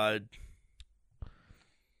god.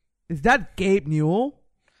 Is that Gabe Newell?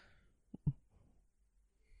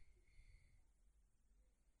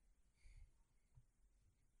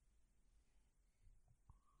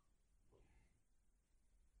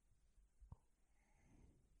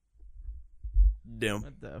 Damn.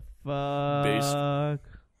 What the fuck? Based.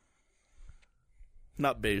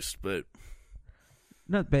 Not based, but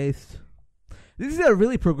Not based. This is a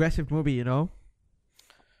really progressive movie, you know.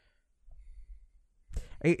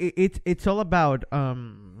 It's all about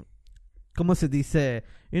 ¿cómo se dice?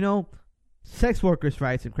 Sex workers'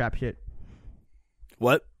 rights and crap shit.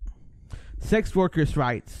 what? Sex workers'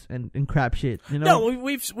 rights and crap shit. You know. No,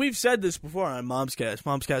 we've said this before on Momscast.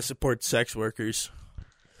 Momscast supports sex workers.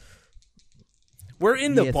 We're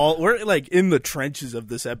in the We're like in the trenches of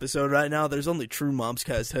this episode right now. There's only true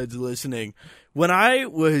Momscast heads listening. When I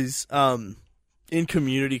was in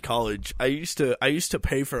community college, I used to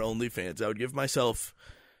pay for OnlyFans. I would give myself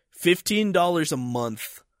 $15 a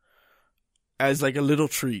month as like a little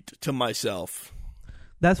treat to myself.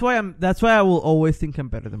 That's why I will always think I'm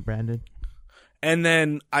better than Brandon. And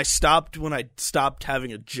then I stopped when I stopped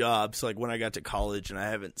having a job. So like when I got to college, and I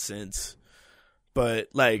haven't since. But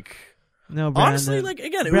like. No, Brandon. Honestly, like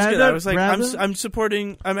again, it was good. I was like, I'm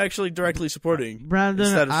supporting. I'm actually directly supporting Brandon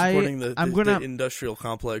instead of supporting the industrial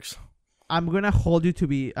complex. I'm gonna hold you to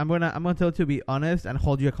be. I'm gonna tell you to be honest and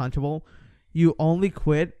hold you accountable. You only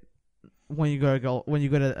quit when you got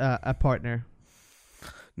a partner.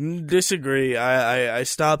 Disagree. I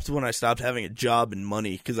stopped when I stopped having a job and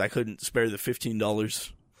money because I couldn't spare the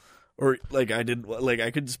 $15, or like I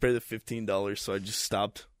couldn't spare the $15, so I just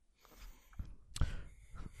stopped.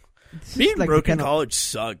 Being like broke in college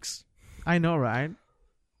sucks. I know, right?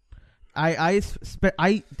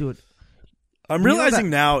 Dude, I'm realizing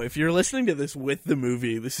now, if you're listening to this with the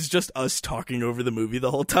movie, this is just us talking over the movie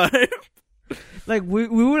the whole time. Like we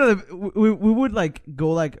would like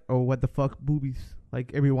go like, oh, what the fuck movies,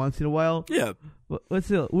 like every once in a while. Yeah. Let's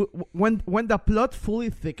see. When the plot fully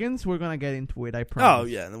thickens, we're gonna get into it. I promise. Oh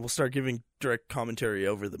yeah, and then we'll start giving direct commentary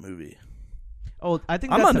over the movie. Oh, I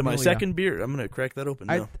think I'm that's onto Amelia. my second beer. I'm gonna crack that open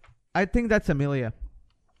now. I think that's Amelia.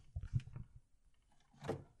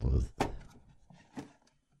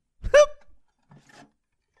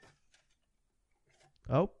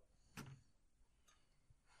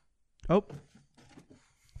 Oh.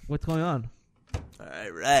 What's going on?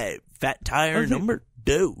 All right. Fat tire number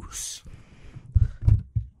dose.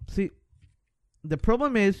 See, the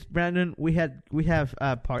problem is, Brandon, we have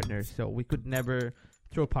partners, so we could never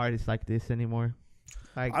throw parties like this anymore.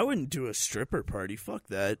 Like, I wouldn't do a stripper party. Fuck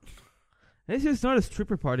that. This is not a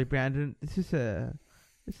stripper party, Brandon. This is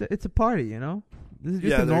it's a party, you know? This is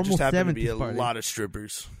just a normal 70s party. Yeah, there just happen to be a lot of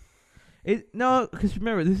strippers. No, because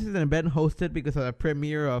remember, this is an event hosted because of the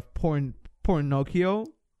premiere of Pornocchio.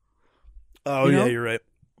 Oh, yeah, you're right.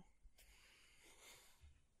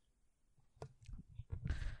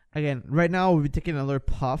 Again, right now we'll be taking another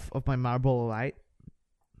puff of my Marlboro Light.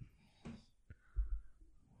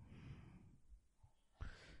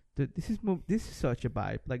 Dude, this is such a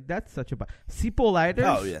vibe. Like, that's such a vibe. Zippo lighters.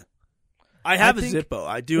 Oh, yeah. I have a Zippo.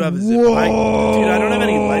 I do have a Zippo. I don't have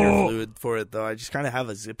any lighter fluid for it, though. I just kind of have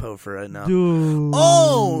a Zippo for right now. Dude.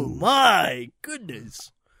 Oh, my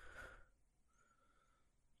goodness.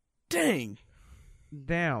 Dang.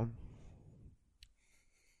 Damn.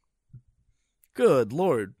 Good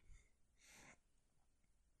Lord.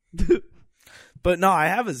 But no, I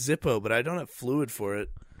have a Zippo, but I don't have fluid for it.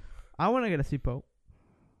 I want to get a Zippo.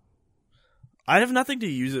 I have nothing to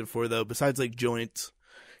use it for, though, besides, like, joints.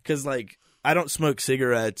 Because, like, I don't smoke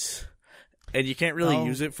cigarettes, and you can't really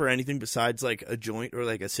use it for anything besides, like, a joint or,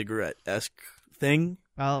 like, a cigarette-esque thing.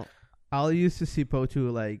 I'll use the Zippo to,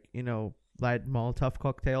 like, you know, light Molotov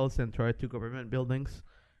cocktails and throw it to government buildings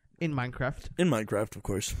in Minecraft. In Minecraft, of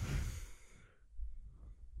course.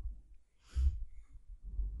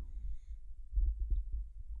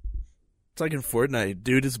 It's like in Fortnite.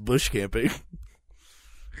 Dude is bush camping.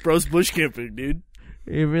 Bro's bush camping, dude.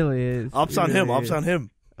 It really is. Ops on him. Ops on him.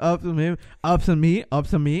 Ups on him. Ups on me.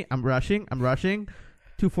 Ups on me. I'm rushing.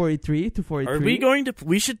 243. Are we going to...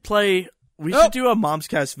 We should play... We should do a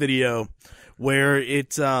Momscast video where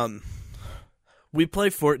it's... We play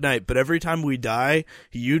Fortnite, but every time we die,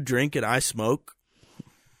 you drink and I smoke.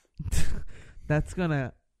 That's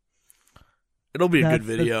gonna... It'll be a good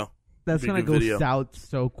video. That's gonna go south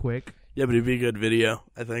so quick. Yeah, but it'd be a good video,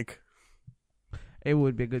 I think. It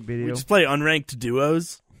would be a good video. We just play unranked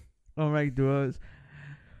duos. Unranked duos.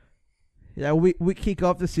 Yeah, we kick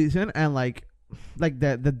off the season and like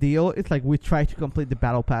the deal, it's like we try to complete the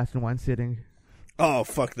battle pass in one sitting. Oh,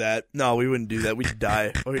 fuck that. No, we wouldn't do that. We'd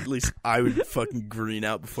die. Or at least I would fucking green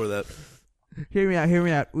out before that. Hear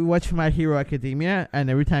me out. We watch My Hero Academia, and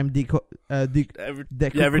every time Deku every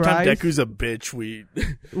time Deku's a bitch, we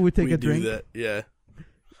take a drink. Do that. Yeah.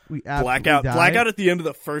 We blackout at the end of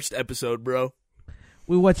the first episode, bro.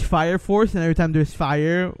 We watch Fire Force, and every time there's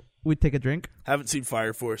fire, we take a drink. Haven't seen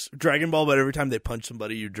Fire Force. Dragon Ball, but every time they punch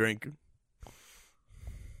somebody, you drink.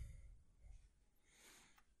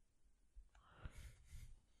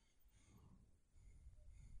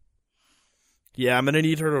 Yeah, I'm gonna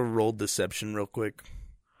need her to roll deception real quick.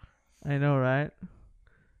 I know, right?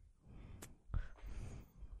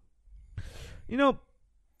 You know,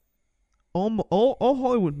 all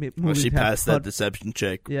Hollywood movies. She passed that deception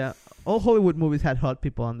check. Yeah, all Hollywood movies had hot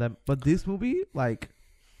people on them, but this movie,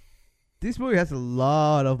 has a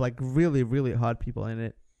lot of like really, really hot people in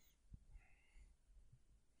it.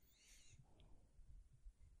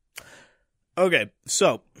 Okay,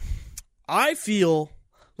 so I feel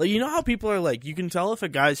like, you know how people are like, you can tell if a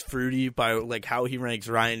guy's fruity by like how he ranks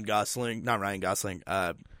Ryan Reynolds.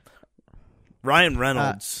 Ryan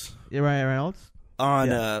Reynolds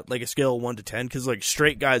on like a scale of 1 to 10, because like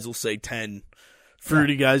straight guys will say 10,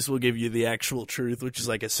 fruity guys will give you the actual truth, which is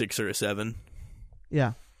like a 6 or a 7.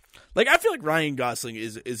 Yeah, like I feel like Ryan Gosling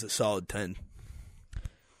is a solid 10.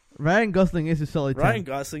 Ryan Gosling is a solid 10. Ryan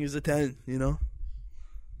Gosling is a 10. You know,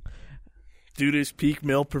 dude is peak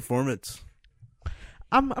male performance.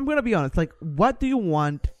 I'm gonna be honest. Like, what do you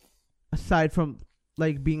want aside from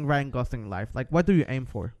like being Ryan Gosling in life? Like, what do you aim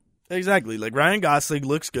for? Exactly. Like, Ryan Gosling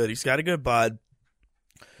looks good. He's got a good bod.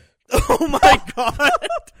 Oh my god!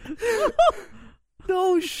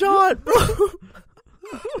 No shot, bro.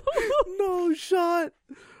 No shot.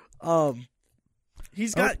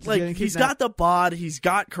 He's got got the bod. He's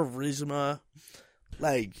got charisma.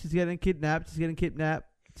 Like She's getting kidnapped.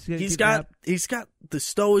 he's got the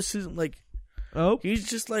stoicism. Like he's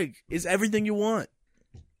just like is everything you want.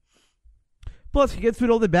 Plus, he gets with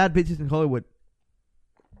all the bad bitches in Hollywood.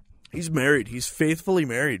 He's married. He's faithfully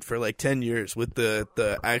married for like 10 years with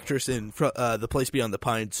the actress in The Place Beyond the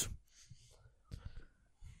Pines.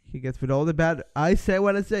 He gets with all the bad. I say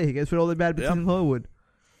what I say. He gets with all the bad bitches in Hollywood.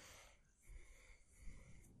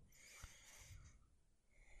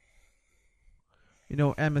 You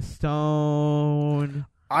know, Emma Stone.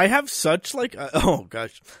 I have such like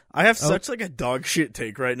such like a dog shit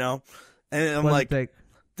take right now, and I'm What's like, the take?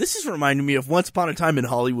 this is reminding me of Once Upon a Time in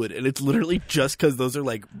Hollywood, and it's literally just because those are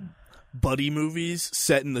like buddy movies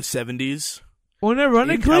set in the 70s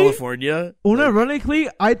Unironically, in California. Unironically,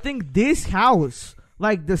 I think this house,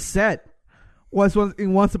 like the set, was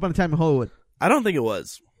in Once Upon a Time in Hollywood. I don't think it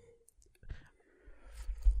was.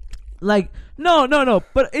 Like, no,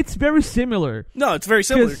 but it's very similar. No, it's very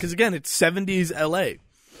similar because again, it's 70s LA.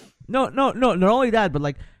 No, not only that, but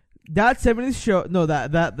like that 70s show. No,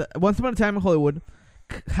 that Once Upon a Time in Hollywood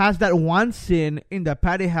has that one scene in the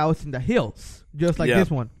patio house in the hills, just like this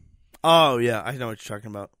one. Oh yeah, I know what you're talking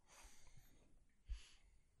about.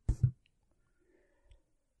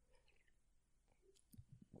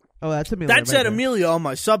 Oh, that's Amelia. That said Amelia on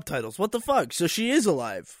my subtitles. What the fuck? So she is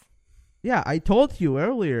alive. Yeah, I told you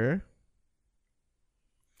earlier.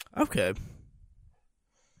 Okay.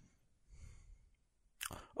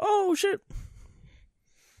 Oh shit.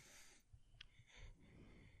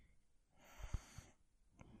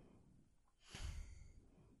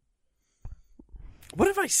 What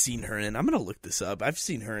have I seen her in? I'm gonna look this up. I've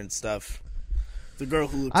seen her in stuff. The girl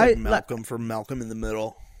who looks like Malcolm from Malcolm in the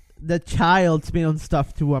Middle. The child's been on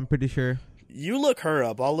stuff too, I'm pretty sure. You look her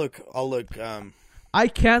up. I'll look I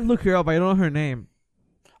can't look her up. I don't know her name.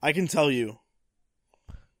 I can tell you.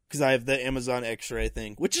 Because I have the Amazon X-ray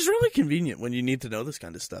thing, which is really convenient when you need to know this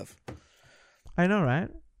kind of stuff. I know, right?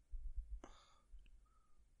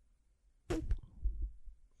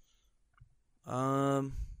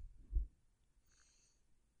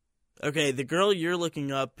 Okay, the girl you're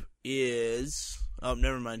looking up is... Oh,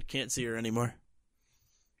 never mind. Can't see her anymore.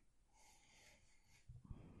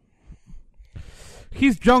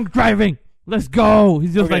 He's drunk driving. Let's go.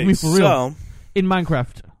 He's just like me for real. So, in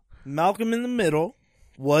Minecraft. Malcolm in the Middle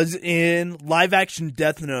was in live-action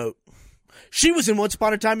Death Note. She was in Once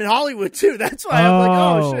Upon a Time in Hollywood, too. That's why I'm like,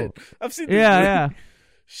 oh, shit. I've seen this movie. Yeah.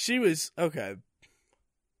 She was... Okay.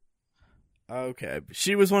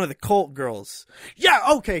 She was one of the cult girls. Yeah,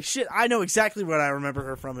 okay, shit. I know exactly what I remember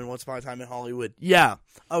her from in Once Upon a Time in Hollywood. Yeah,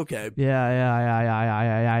 okay. Yeah.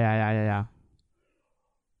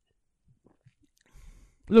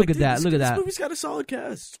 Look at that. This movie's got a solid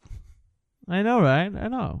cast. I know, right? I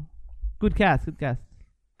know. Good cast.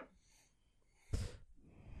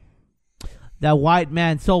 That white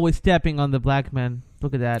man's always stepping on the black man.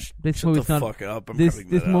 Look at that. This movie's not. Fuck up. I'm this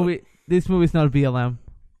movie. This movie's not BLM.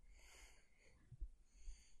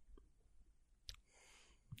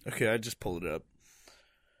 Okay, I just pulled it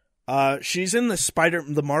up. She's in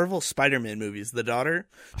the Marvel Spider-Man movies. The daughter,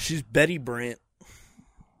 she's Betty Brant.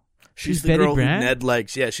 She's the Betty girl Brant? who Ned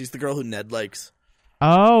likes. Yeah, she's the girl who Ned likes.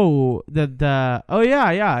 Oh, yeah.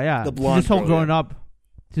 The blonde She's just all girl, grown yeah. up.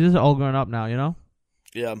 She's just all grown up now, you know?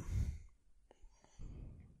 Yeah.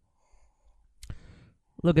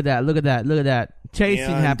 Look at that.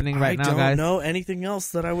 Chasing happening right now, guys. I don't know anything else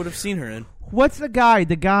that I would have seen her in. What's the guy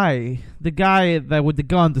that with the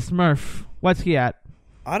gun, the Smurf? What's he at?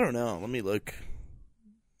 I don't know. Let me look.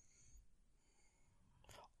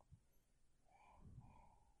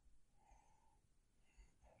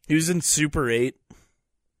 He was in Super 8.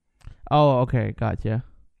 Oh, okay, gotcha.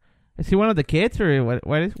 Is he one of the kids or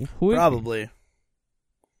what is who is Probably.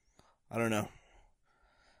 I don't know.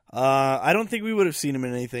 I don't think we would have seen him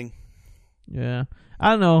in anything. Yeah. I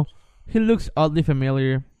don't know. He looks oddly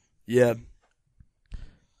familiar. Yeah.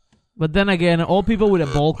 But then again, all people with a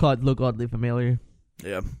bowl cut look oddly familiar.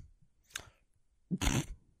 Yeah.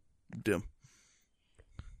 Damn.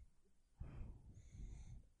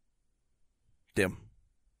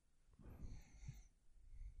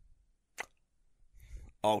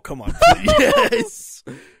 Oh, come on. Yes.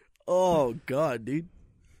 Oh, God, dude.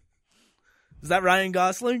 Is that Ryan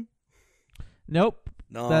Gosling? Nope.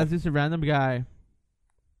 No. That's just a random guy.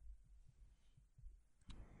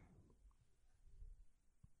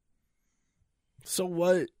 So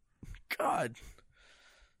what? God.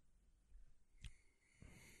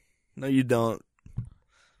 No, you don't.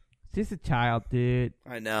 She's a child, dude.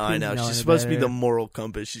 I know. She's supposed to be the moral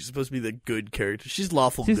compass. She's supposed to be the good character. She's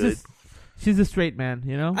lawful good. She's a straight man,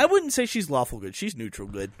 you know? I wouldn't say she's lawful good. She's neutral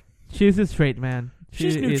good. She's a straight man.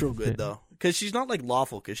 She's She neutral is good, though. Because she's not, like,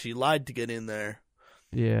 lawful, because she lied to get in there.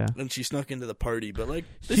 Yeah. And she snuck into the party, but, like,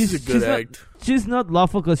 this is a good act. She's not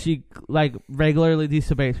lawful because she, like, regularly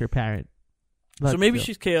disobeys her parent. So maybe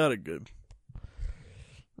she's chaotic good.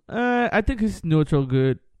 I think it's neutral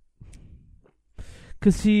good.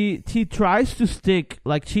 Because she tries to stick,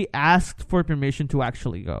 like, she asked for permission to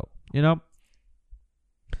actually go, you know?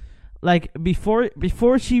 Like, before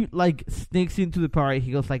she, like, sneaks into the party,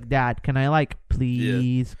 he goes like, Dad, can I, like,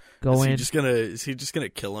 please go in? Is he just gonna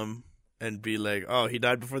kill him and be like, oh, he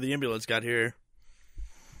died before the ambulance got here?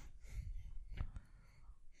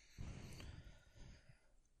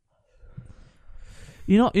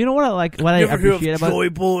 You know what I like, what I appreciate about Joy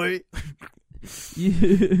Boy.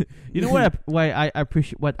 you know what I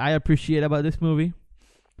appreciate about this movie?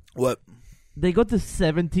 What? They got the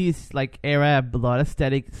 70s like era blood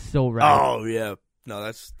aesthetic so right. Oh yeah, no,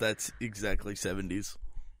 that's exactly 70s.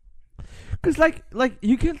 Because like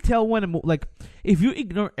you can tell when like if you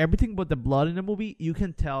ignore everything but the blood in the movie, you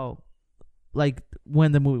can tell like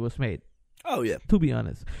when the movie was made. Oh yeah, to be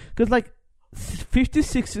honest, because like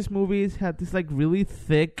 50s, 60s movies had this like really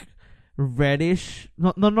thick reddish,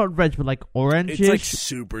 not red, but like orangish. It's like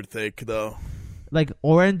super thick though. Like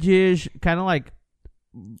orangish, kind of like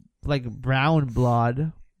brown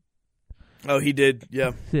blood. Oh, he did,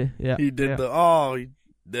 yeah. Yeah. He did he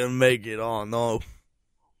didn't make it. Oh no.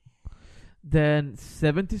 Then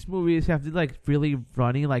 70s movies have this like really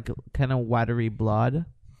runny, like kind of watery blood.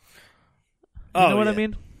 You know what I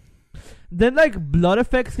mean? Then like blood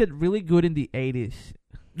effects get really good in the 80s.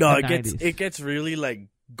 No, it gets really like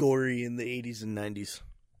gory in the 80s and 90s.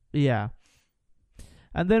 Yeah.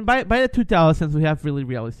 And then by the 2000s we have really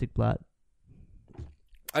realistic blood.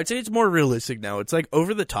 I'd say it's more realistic now. It's like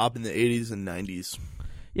over the top in the 80s and 90s.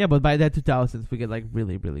 Yeah, but by the 2000s we get like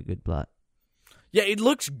really, really good blood. Yeah, it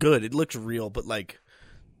looks good. It looks real, but like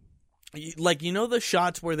you know the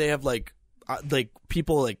shots where they have like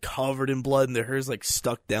people like covered in blood and their hair's like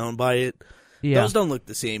stuck down by it. Yeah, those don't look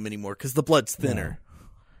the same anymore because the blood's thinner.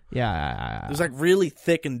 Yeah. It was like really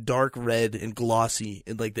thick and dark red and glossy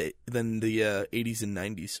in like than the 80s and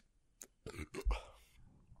 90s.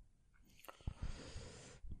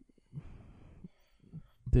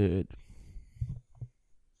 Dude.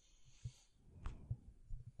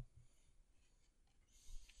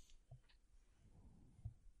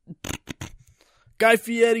 Guy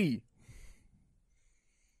Fieri.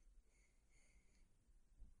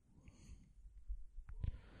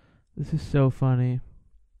 This is so funny.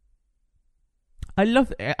 I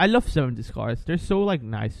love 70s cars. They're so like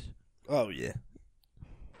nice. Oh yeah.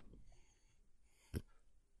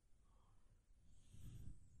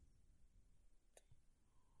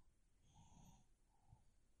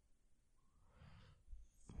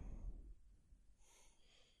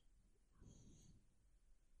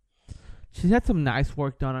 She's had some nice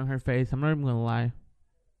work done on her face. I'm not even gonna lie.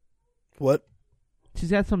 What? She's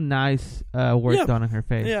had some nice work done on her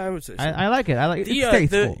face. Yeah, I would say so. I like it. I like it. It's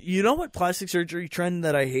tasteful. You know what plastic surgery trend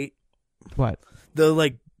that I hate? What?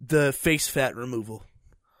 The face fat removal.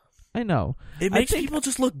 I know. It makes people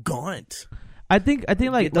just look gaunt. I think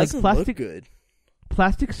like plastic look good.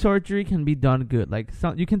 Plastic surgery can be done good. Like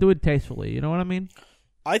you can do it tastefully. You know what I mean?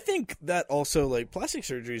 I think that also like plastic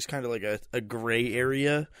surgery is kind of like a gray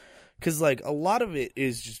area because like a lot of it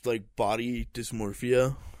is just like body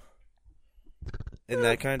dysmorphia and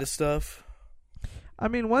that kind of stuff. I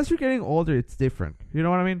mean, once you're getting older, it's different. You know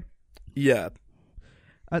what I mean? Yeah.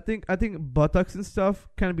 I think buttocks and stuff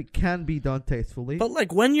can be done tastefully. But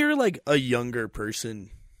like when you're like a younger person,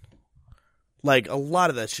 like a lot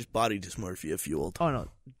of that's just body dysmorphia fueled. Oh no,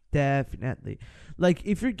 definitely. Like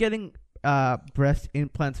if you're getting breast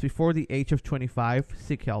implants before the age of 25,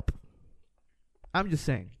 seek help. I'm just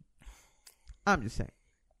saying.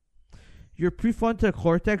 Your prefrontal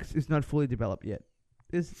cortex is not fully developed yet.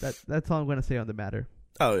 That's all I'm going to say on the matter.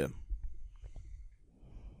 Oh yeah.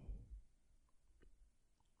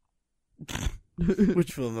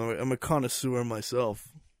 Which film? I'm a connoisseur myself.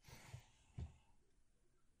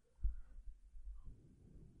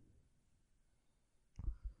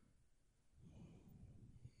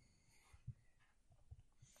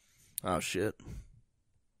 Oh shit.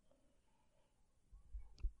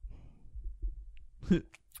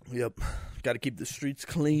 Yep. Got to keep the streets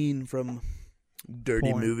clean from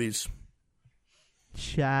dirty movies.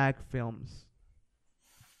 Shag films.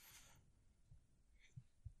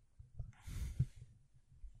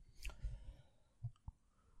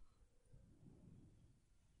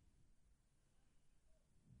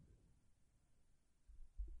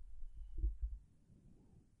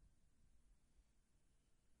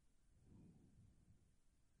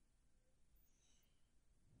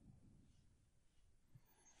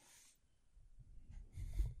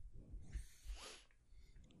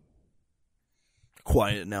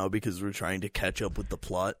 quiet now because we're trying to catch up with the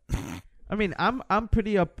plot. I mean, I'm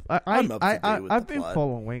pretty up. I'm up to date with I've the been plot.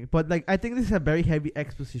 following, but like I think this is a very heavy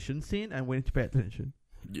exposition scene, and we need to pay attention.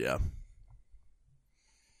 Yeah.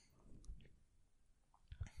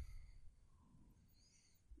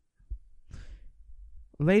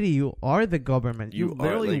 Lady, you are the government. You are,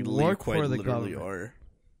 literally like, work quite for the literally government. are.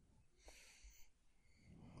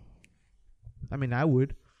 I mean, I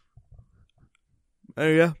would. Oh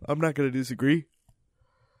yeah, I'm not gonna disagree.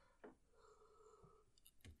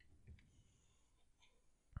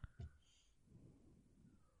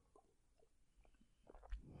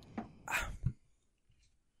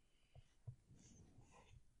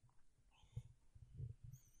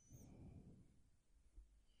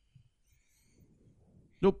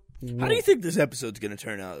 Nope. How do you think this episode's gonna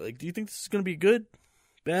turn out? Like, do you think this is gonna be good?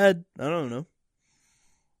 Bad? I don't know.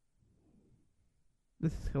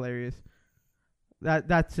 This is hilarious.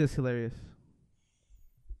 That's just hilarious.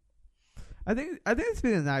 I think it's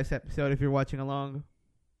been a nice episode if you're watching along.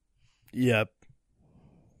 Yep.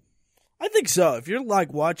 I think so. If you're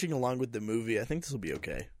like watching along with the movie, I think this will be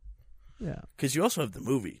okay. Yeah. Because you also have the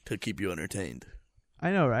movie to keep you entertained.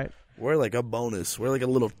 I know, right? We're like a bonus. We're like a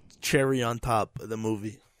little cherry on top of the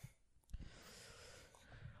movie.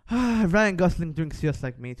 Ryan Gosling drinks just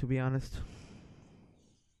like me, to be honest.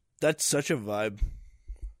 That's such a vibe.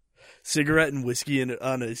 Cigarette and whiskey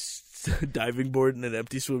on a diving board in an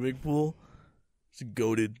empty swimming pool. It's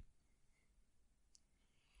goated.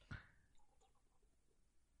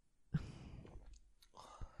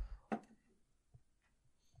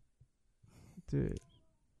 Dude.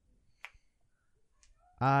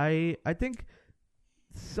 I think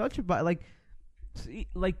such a vibe.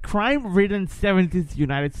 Like crime-ridden 70s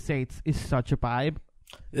United States is such a vibe.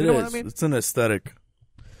 It You know is. what I mean? It's an aesthetic.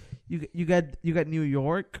 You got New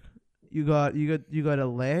York, you got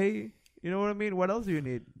LA. You know what I mean? What else do you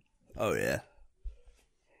need? Oh yeah.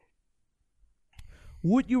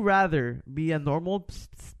 Would you rather be a normal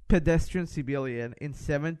pedestrian civilian in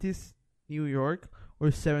 70s New York or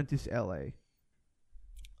 70s LA?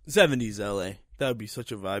 70s LA. That would be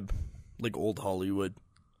such a vibe. Like old Hollywood.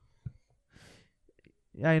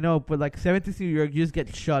 Yeah, I know, but like 70s New York, you just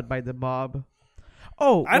get shot by the mob.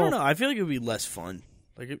 Oh, I don't know. I feel like it would be less fun.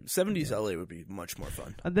 Like 70s LA would be much more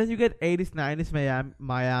fun. And then you get 80s, 90s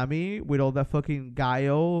Miami with all that fucking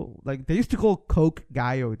Gallo. Like, they used to call Coke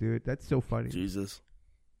Gallo, dude. That's so funny. Jesus.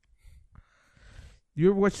 You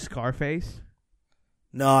ever watch Scarface?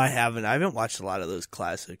 No, I haven't. I haven't watched a lot of those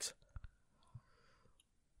classics.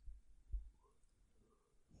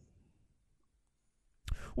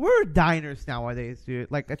 Where are diners nowadays, dude?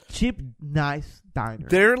 Like a cheap, nice diner.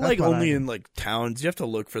 They're That's like what only I in like towns. You have to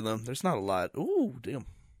look for them. There's not a lot. Ooh, damn.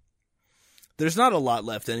 There's not a lot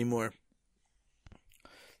left anymore.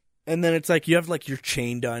 And then it's like you have like your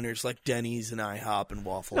chain diners like Denny's and IHOP and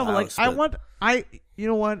Waffle No, but like House. you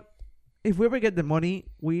know what? If we ever get the money,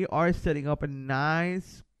 we are setting up a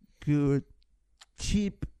nice, good,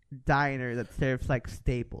 cheap diner that serves like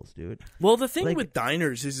staples, dude. Well, the thing like, with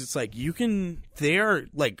diners is it's like they are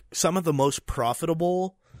like some of the most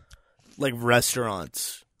profitable like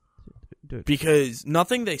restaurants. Dude. Because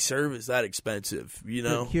nothing they serve is that expensive, you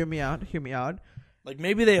know? Dude, hear me out. Like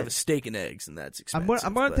maybe they have a steak and eggs and that's expensive.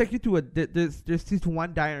 I'm gonna take you to there's this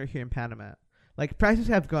one diner here in Panama. Like prices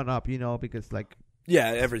have gone up, you know, because like yeah,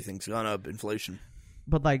 everything's gone up, inflation.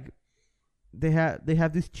 But like they have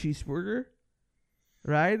this cheeseburger,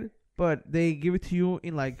 right? But they give it to you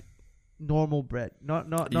in like normal bread,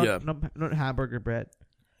 not hamburger bread.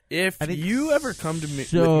 If you ever come to with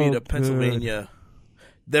so me to Pennsylvania,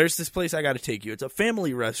 there's this place I got to take you. It's a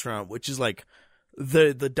family restaurant, which is like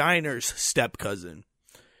the diner's step cousin.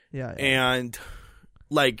 Yeah. And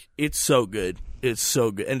like it's so good. It's so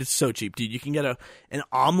good and it's so cheap, dude. You can get an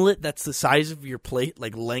omelet that's the size of your plate,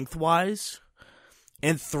 like lengthwise,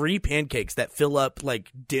 and 3 pancakes that fill up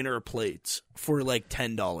like dinner plates for like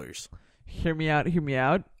 $10. Hear me out.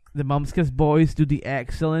 The Momscast boys do the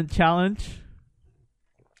excellent challenge.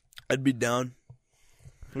 I'd be down.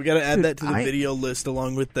 We got to add that to the video list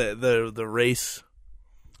along with the race.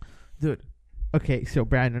 Dude. Okay, so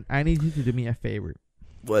Brandon, I need you to do me a favor.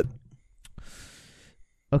 What?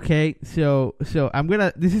 Okay, so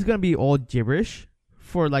this is gonna be all gibberish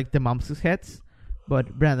for like the Momscast heads,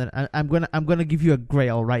 but Brandon, I'm gonna give you a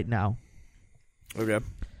grail right now.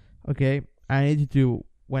 Okay, I need you to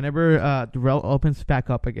whenever the rail opens back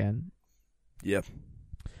up again. Yeah.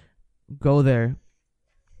 Go there.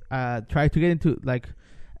 Try to get into like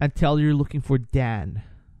and tell you're looking for Dan.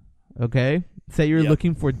 Okay, say you're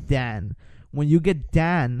looking for Dan. When you get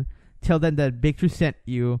Dan, tell them that Victor sent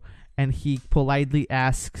you, and he politely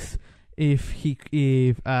asks if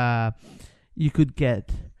you could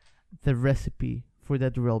get the recipe for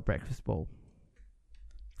that real breakfast bowl.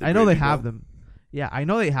 I know they have them. Yeah, I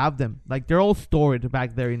know they have them. Like, they're all stored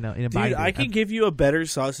back there in a binder. Dude, I can give you a better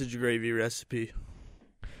sausage gravy recipe.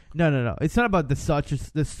 No. It's not about the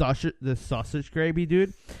sausage gravy,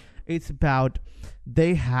 dude. It's about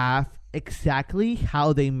they have exactly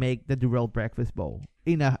how they make the real breakfast bowl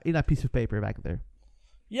in a piece of paper back there.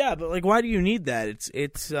 Yeah, but like, why do you need that?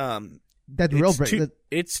 It's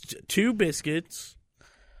two biscuits,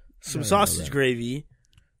 some sausage gravy,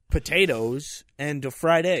 potatoes, and a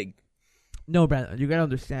fried egg. No, Brandon, you gotta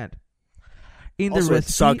understand. In Also, the recipe,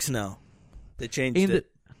 it sucks now. They changed it.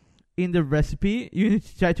 In the recipe, you need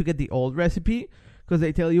to try to get the old recipe because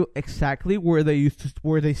they tell you exactly where they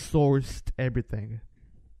sourced everything.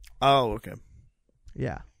 Oh, okay.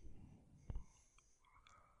 Yeah.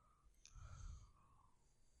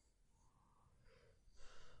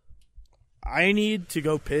 I need to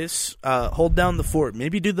go piss. Hold down the fort.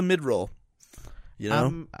 Maybe do the mid-roll. You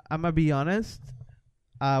know? I'm gonna be honest.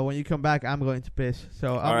 When you come back, I'm going to piss.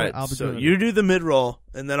 So I'll be doing you do the mid-roll,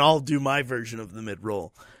 and then I'll do my version of the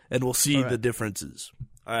mid-roll, and we'll see the differences.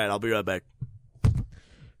 All right, I'll be right back.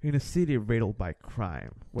 In a city riddled by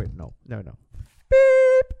crime. Wait, no.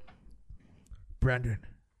 Beep! Brandon.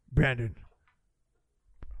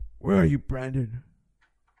 Where are you, Brandon?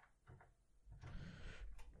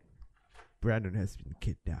 Brandon has been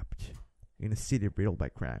kidnapped in a city riddled by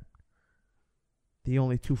crime. The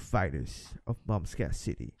only two fighters of Momscast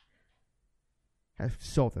City have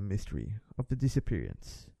solved the mystery of the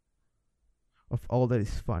disappearance of all that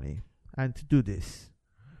is funny. And to do this,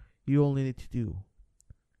 you only need to do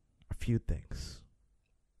a few things.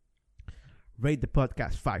 Rate the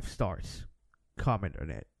podcast 5 stars, comment on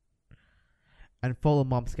it, and follow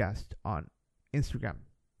Momscast on Instagram,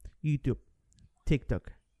 YouTube,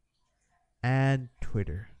 TikTok, and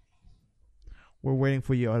Twitter. We're waiting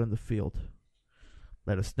for you out on the field.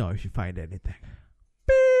 Let us know if you find anything.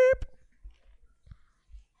 Beep!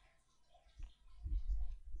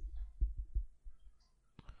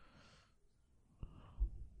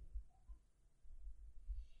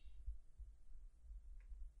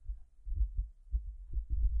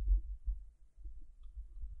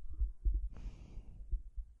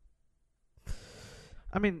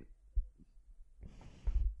 I mean,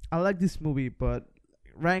 I like this movie, but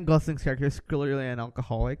Ryan Gosling's character is clearly an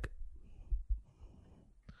alcoholic.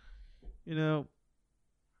 You know,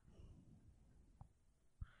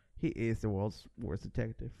 he is the world's worst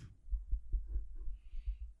detective.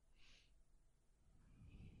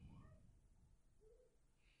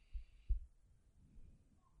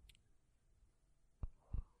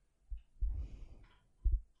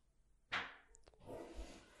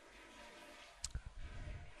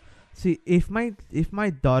 See, if my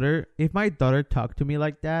daughter talked to me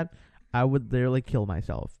like that, I would literally kill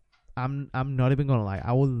myself. I'm not even gonna lie.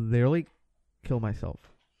 I would literally kill myself.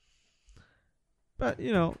 But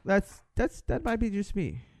you know, that might be just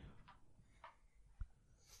me.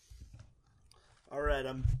 All right,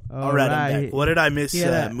 I'm back. What did I miss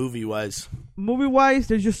movie wise? Movie wise,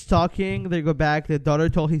 they're just talking. They go back. The daughter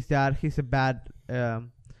told his dad he's a bad dad.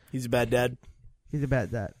 He's a bad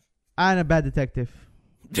dad and a bad detective.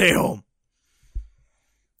 Damn. All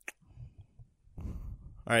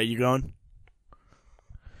right, you going?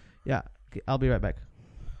 Yeah, okay, I'll be right back.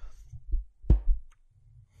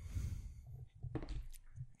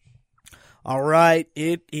 All right,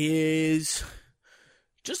 it is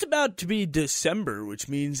just about to be December, which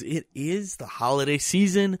means it is the holiday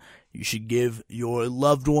season. You should give your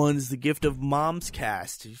loved ones the gift of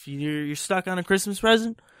Momscast. If you're stuck on a Christmas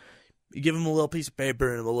present, you give them a little piece of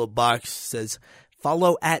paper and a little box that says,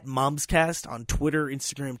 follow at Momscast on Twitter,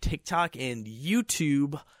 Instagram, TikTok, and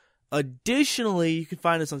YouTube. Additionally, you can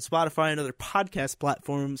find us on Spotify and other podcast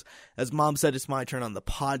platforms. As Mom said, it's my turn on the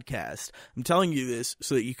podcast. I'm telling you this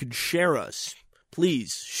so that you can share us.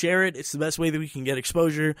 Please, share it. It's the best way that we can get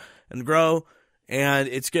exposure and grow, and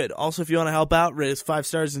it's good. Also, if you want to help out, rate us 5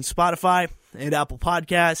 stars in Spotify and Apple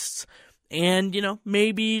Podcasts, and, you know,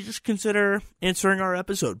 maybe just consider answering our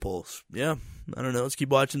episode polls. Yeah, I don't know. Let's keep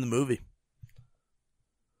watching the movie.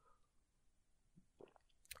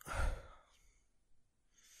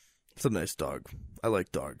 It's a nice dog. I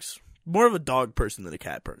like dogs. More of a dog person than a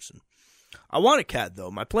cat person. I want a cat, though.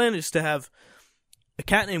 My plan is to have a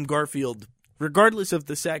cat named Garfield, regardless of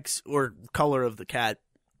the sex or color of the cat,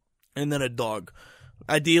 and then a dog.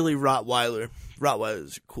 Ideally, Rottweiler.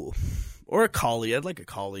 Rottweilers are cool. Or a collie. I'd like a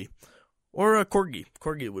collie. Or a corgi.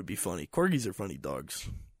 Corgi would be funny. Corgis are funny dogs.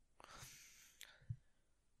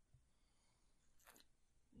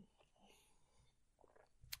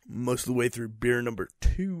 most of the way through beer number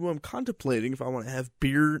 2. I'm contemplating if I want to have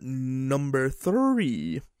beer number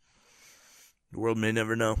 3. The world may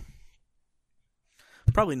never know.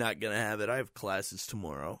 Probably not going to have it. I have classes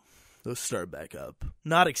tomorrow. Those start back up.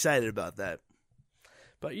 Not excited about that.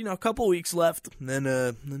 But, a couple weeks left. And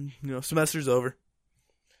then semester's over.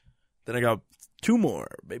 Then I got 2 more,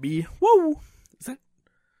 baby. Whoa! Is that...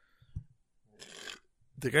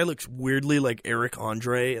 The guy looks weirdly like Eric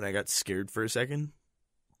Andre, and I got scared for a second.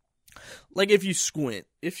 Like, if you squint,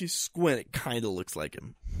 it kind of looks like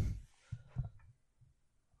him.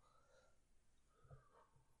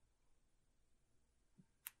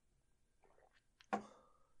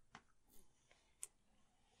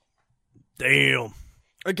 Damn.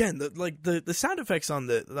 Again, the sound effects on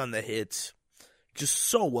the hits, just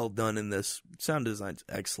so well done in this. Sound design's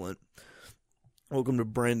excellent. Welcome to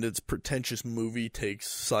Brandon's pretentious movie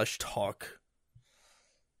takes / talk.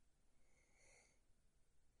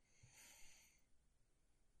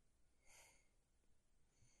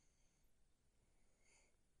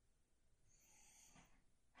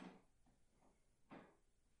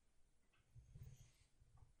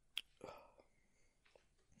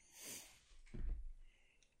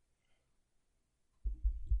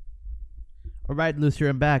 All right, Lucy,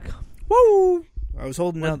 I'm back. Woo! I was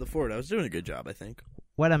holding down the fort. I was doing a good job, I think.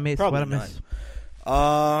 What I missed? Probably what I not. missed?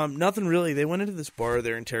 Nothing really. They went into this bar.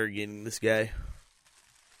 They're interrogating this guy.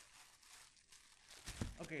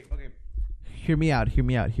 Okay. Hear me out.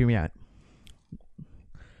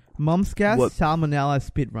 Momscast What? salmonella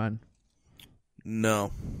speedrun.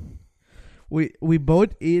 No. We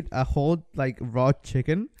both eat a whole raw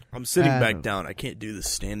chicken, I'm sitting back down. I can't do the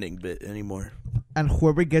standing bit anymore. and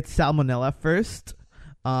whoever gets salmonella first,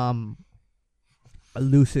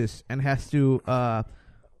 loses and has to I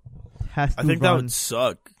think that run would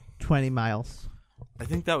suck. 20 miles. I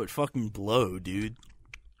think that would fucking blow, dude.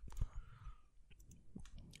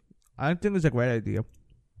 I don't think it's a great idea.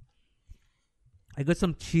 I got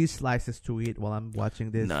some cheese slices to eat while I'm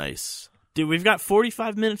watching this. Nice. Dude, we've got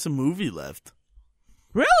 45 minutes of movie left.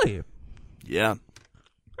 Really? Yeah.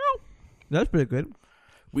 Oh, that's pretty good.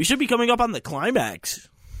 We should be coming up on the climax.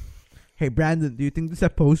 Hey, Brandon, do you think this is a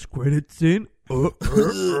post-credit scene? We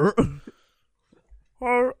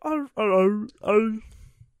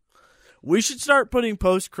should start putting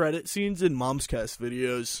post-credit scenes in Momscast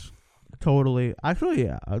videos. Totally. Actually,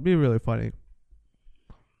 yeah. That'd be really funny.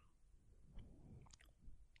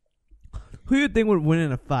 Who do you think would win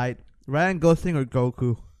in a fight? Ryan Gosling or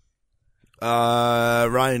Goku?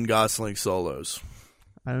 Ryan Gosling solos.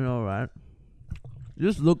 I don't know, right?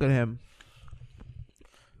 Just look at him.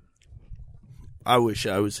 I wish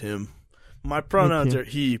I was him. My pronouns are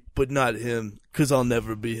he, but not him, because I'll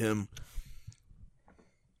never be him.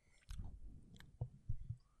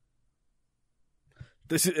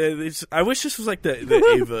 I wish this was like the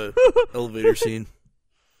Ava elevator scene.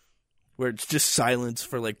 Where it's just silence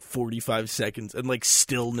for 45 seconds and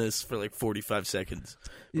stillness for 45 seconds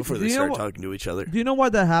before they start talking to each other. Do you know why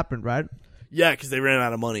that happened, right? Yeah, because they ran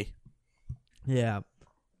out of money. Yeah.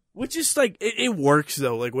 Which is it works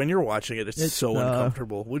though. When you're watching it, it's so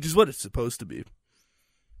uncomfortable, which is what it's supposed to be.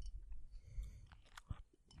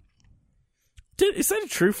 Is that a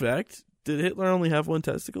true fact? Did Hitler only have one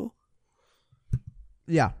testicle?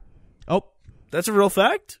 Yeah. Oh. That's a real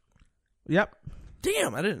fact? Yep.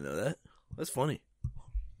 Damn, I didn't know that. That's funny.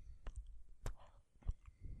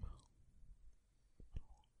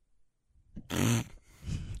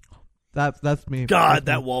 That's me. God,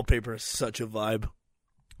 that wallpaper is such a vibe.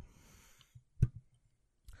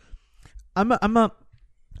 I'm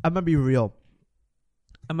gonna be real.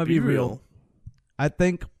 I'm gonna be real. I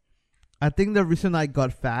think the reason I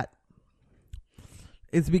got fat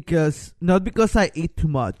is not because I eat too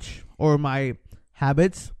much or my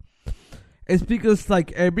habits. It's because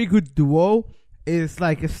every good duo is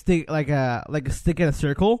a stick, like a stick in a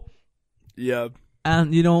circle. Yeah.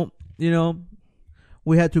 And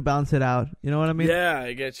we had to balance it out. You know what I mean? Yeah,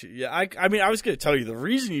 I get you. Yeah, I mean, I was gonna tell you the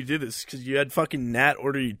reason you did this is because you had fucking Nat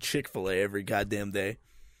order you Chick-fil-A every goddamn day.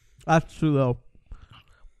 That's true though.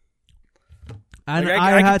 And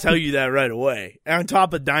I can tell you that right away. On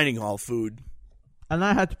top of dining hall food. And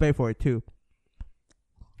I had to pay for it too.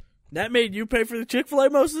 Nat made you pay for the Chick-fil-A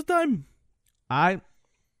most of the time? I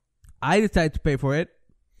decided to pay for it.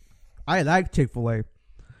 I like Chick-fil-A.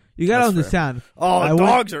 You gotta understand. Fair. Oh,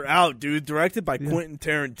 Dogs Are Out, dude. Directed by Quentin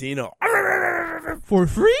Tarantino. For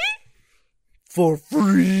free? For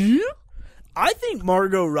free? I think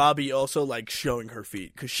Margot Robbie also likes showing her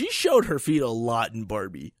feet, because she showed her feet a lot in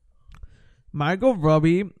Barbie. Margot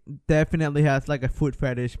Robbie definitely has a foot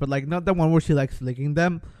fetish, but not the one where she likes licking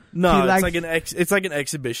them. No, likes, it's like an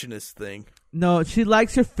exhibitionist thing. No, she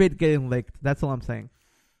likes her fit getting licked. That's all I'm saying.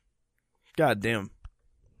 God damn.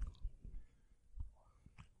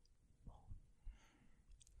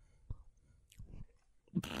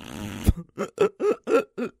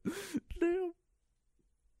 Damn.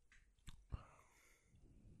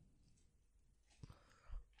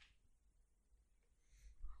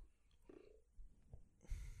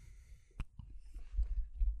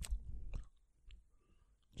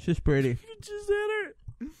 She's pretty. You just hit her.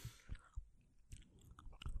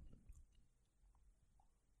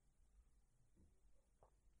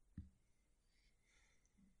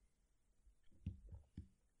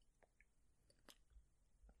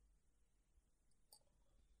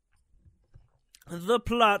 The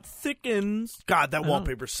plot thickens. God, that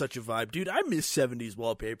wallpaper's such a vibe. Dude, I miss 70s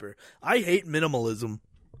wallpaper. I hate minimalism.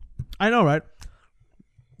 I know, right?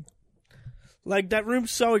 Like, that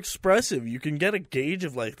room's so expressive. You can get a gauge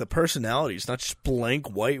of, like, the personality. It's not just blank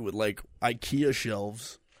white with, like, IKEA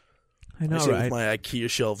shelves. I know, sit right? with my IKEA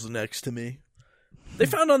shelves next to me. We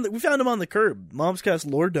found them on the curb. Momscast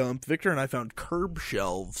lore dump. Victor and I found curb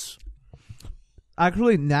shelves.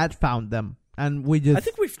 Actually, Nat found them, and we just. I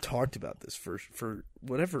think we've talked about this for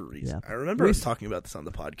whatever reason. Yeah. I remember us talking about this on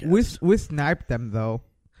the podcast. We sniped them though.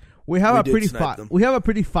 We have a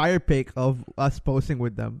pretty fire pic of us posing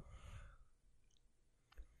with them.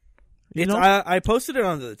 You know? I posted it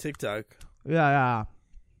on the TikTok. Yeah.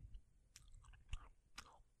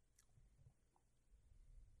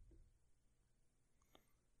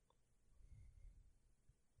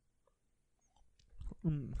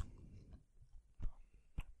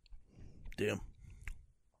 Damn.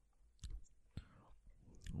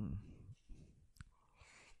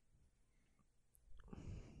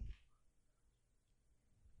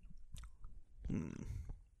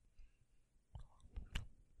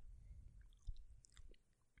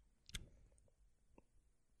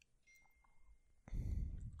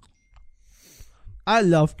 I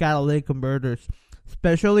love catalytic converters,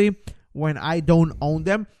 especially when I don't own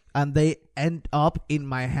them and they end up in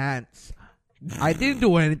my hands. I didn't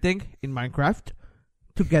do anything in Minecraft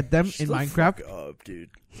to get them in Minecraft. Fuck up,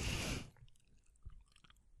 dude.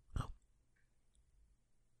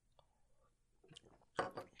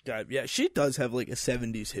 God, yeah, she does have like a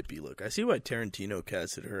 70s hippie look. I see why Tarantino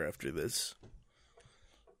casted her after this.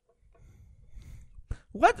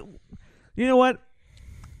 What? You know what?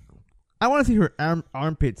 I want to see her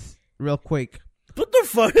armpits real quick. What the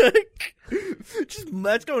fuck?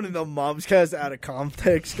 That's going in the Momscast out of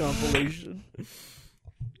context compilation.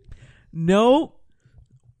 No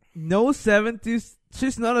 70s.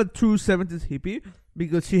 She's not a true 70s hippie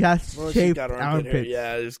because she has shaved armpits.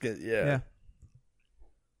 Yeah, yeah.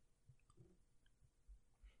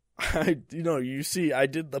 You see, I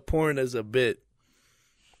did the porn as a bit.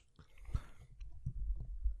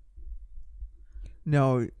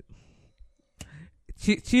 No.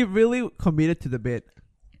 She really committed to the bit.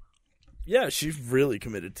 Yeah, she's really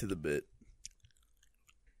committed to the bit.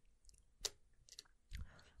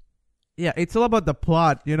 Yeah, it's all about the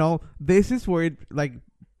plot, you know? This is where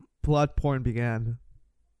plot porn began.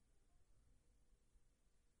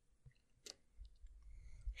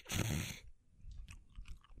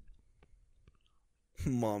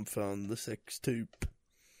 Mom found the sex tape.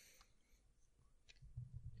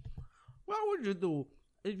 What would you do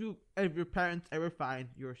if your parents ever find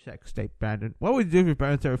your sex tape, Brandon? What would you do if your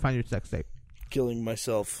parents ever find your sex tape? Killing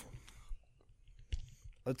myself.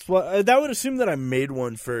 That's what that would assume that I made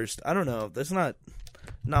one first. I don't know. That's not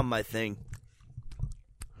my thing.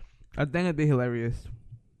 I think it'd be hilarious.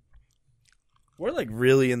 We're like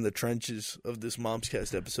really in the trenches of this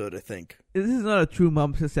Momscast episode, I think. This is not a true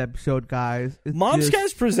Momscast episode, guys.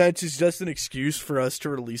 Momscast Presents is just an excuse for us to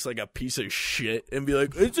release like a piece of shit and be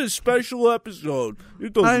like, it's a special episode.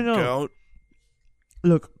 It doesn't count.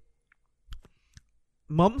 Look,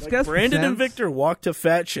 Momscast like Brandon Presents, and Victor walk to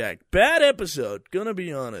Fat Shack. Bad episode. Gonna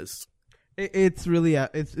be honest. It's really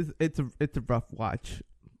it's a rough watch.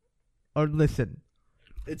 Or listen.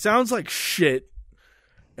 It sounds like shit.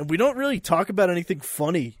 And we don't really talk about anything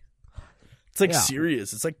funny. It's like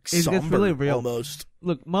serious. It's like somber it's really real. Almost.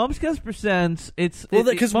 Look, Momscast Presents,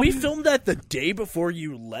 because we filmed that the day before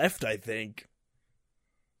you left, I think.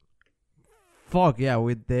 Fuck, yeah,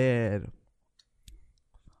 we did.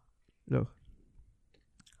 Look.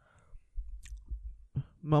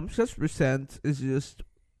 Momscast Presents is just...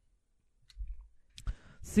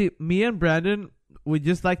 See, me and Brandon, we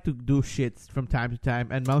just like to do shits from time to time,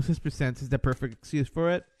 and Momscast Presents is the perfect excuse for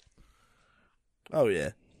it. Oh, yeah.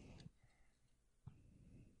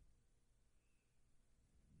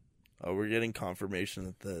 Oh, we're getting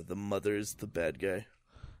confirmation that the mother is the bad guy.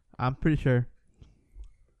 I'm pretty sure.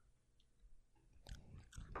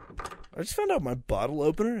 I just found out my bottle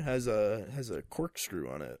opener has a corkscrew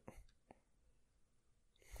on it.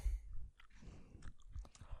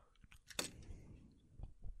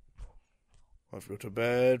 I've got a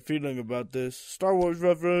bad feeling about this. Star Wars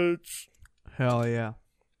reference. Hell yeah.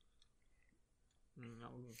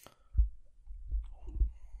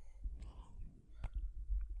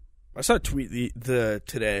 I saw a tweet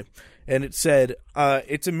today, and it said,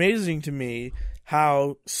 "It's amazing to me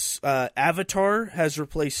how Avatar has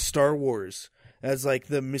replaced Star Wars as like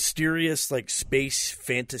the mysterious like space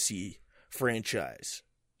fantasy franchise."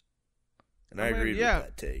 And I agreed with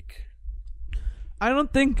that take. I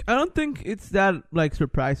don't think it's that like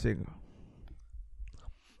surprising.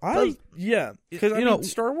 Because I mean,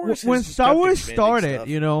 Star Wars. When Star Wars started,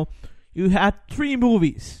 stuff. You had 3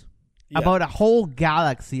 movies about a whole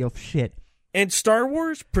galaxy of shit. And Star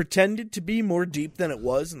Wars pretended to be more deep than it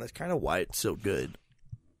was, and that's kind of why it's so good.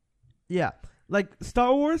 Yeah, like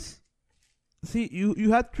Star Wars. See,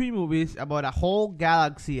 you had 3 movies about a whole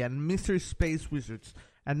galaxy and mystery space wizards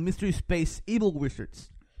and mystery space evil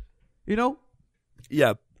wizards.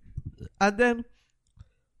 Yeah. And then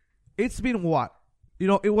it's been what?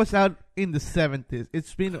 It was out in the 70s.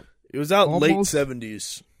 It was out late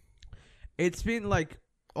 70s. It's been like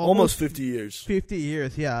almost 50 years. 50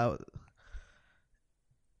 years, yeah.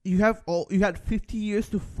 You had 50 years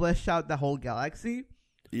to flesh out the whole galaxy.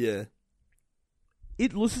 Yeah.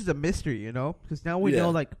 It loses the mystery, because now we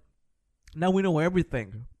know now we know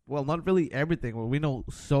everything. Well, not really everything, but we know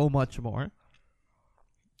so much more.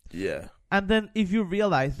 Yeah. And then if you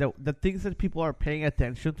realize that the things that people are paying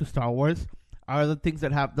attention to Star Wars are the things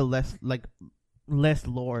that have the less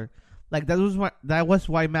lore. Like that was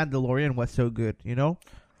why Mandalorian was so good,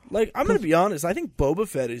 Like, I'm going to be honest, I think Boba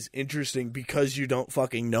Fett is interesting because you don't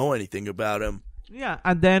fucking know anything about him. Yeah,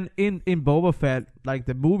 and then in Boba Fett, like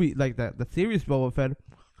the movie, like the series Boba Fett,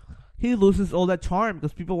 he loses all that charm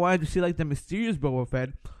because people wanted to see like the mysterious Boba Fett,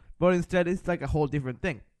 but instead it's like a whole different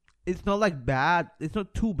thing. It's not like bad. It's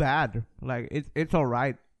not too bad. Like it's all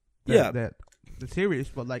right. The series,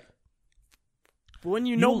 but like. But when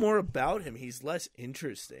you know more about him, he's less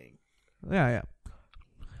interesting. Yeah.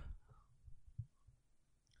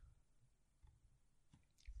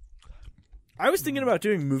 I was thinking about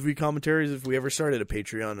doing movie commentaries if we ever started a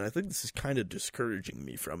Patreon, and I think this is kind of discouraging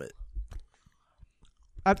me from it.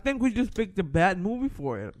 I think we just picked a bad movie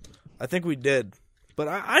for it. I think we did. But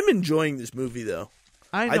I'm enjoying this movie, though.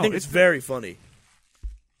 I know. think it's very funny.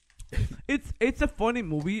 It's a funny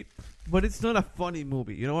movie, but it's not a funny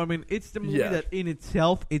movie. You know what I mean? It's the movie that in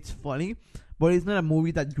itself, it's funny, but it's not a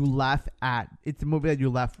movie that you laugh at. It's a movie that you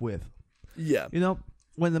laugh with. Yeah.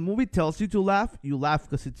 When the movie tells you to laugh, you laugh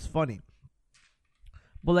because it's funny.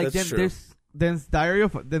 But like there's Diary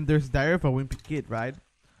of a Wimpy Kid, right?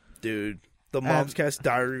 Dude, the Momscast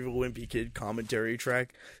Diary of a Wimpy Kid commentary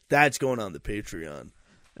track, that's going on the Patreon.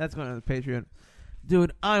 That's going on the Patreon.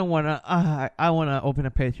 Dude, I wanna open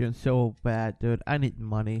a Patreon so bad, dude. I need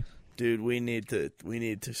money. Dude, we need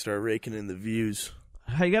to start raking in the views.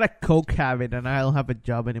 I got a coke habit and I don't have a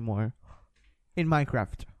job anymore. In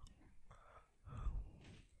Minecraft.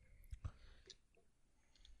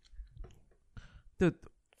 Dude.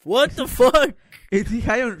 What the fuck? Is he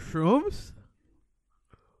high on shrooms?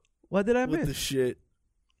 What did I miss? What the shit?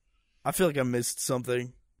 I feel like I missed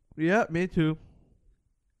something. Yeah, me too.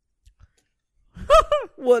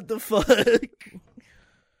 What the fuck?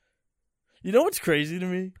 You know what's crazy to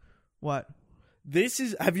me? What?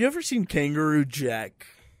 Have you ever seen Kangaroo Jack?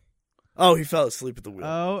 Oh, he fell asleep at the wheel.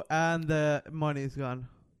 Oh, and the money's gone.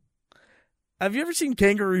 Have you ever seen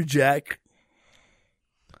Kangaroo Jack?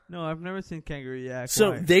 No, I've never seen Kangaroo Jack.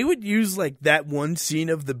 So Why? they would use like that one scene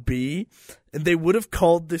of the bee, and they would have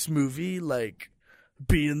called this movie like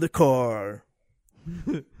Bee in the Car.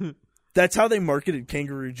 That's how they marketed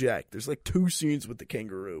Kangaroo Jack. There's like 2 scenes with the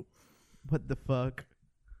kangaroo. What the fuck?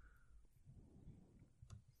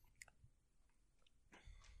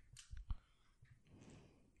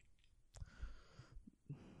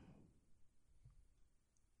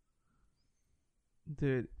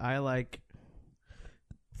 Dude,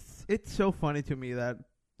 it's so funny to me that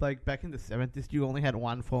like back in the 70s you only had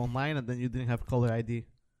one phone line and then you didn't have caller ID.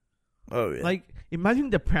 Oh yeah. Like imagine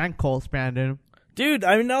the prank calls, Brandon. Dude,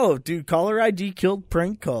 I know. Dude, caller ID killed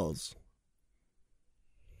prank calls.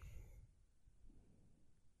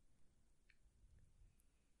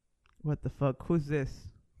 What the fuck? Who's this?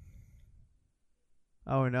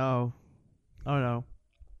 Oh no. Oh no.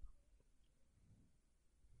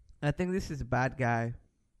 I think this is a bad guy.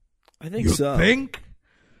 I think so. You think?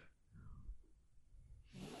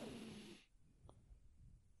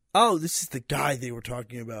 Oh, this is the guy they were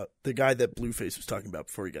talking about. The guy that Blueface was talking about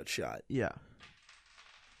before he got shot. Yeah.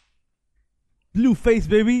 Blueface,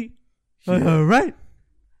 baby. Yeah. All right.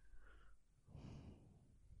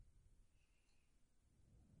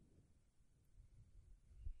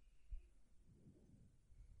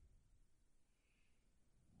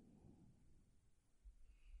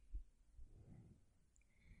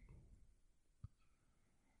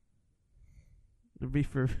 The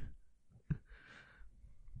reefer.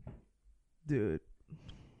 Dude.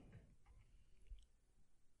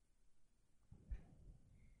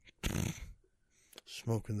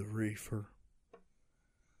 Smoking the reefer.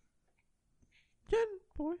 Jen,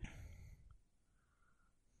 boy.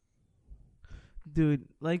 Dude,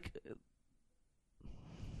 like,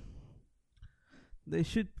 they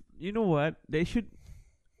should, you know what? They should,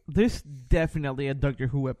 there's definitely a Doctor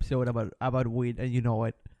Who episode about weed, and you know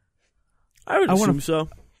what? I would assume so.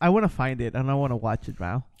 I want to find it, and I want to watch it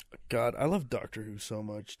now. God, I love Doctor Who so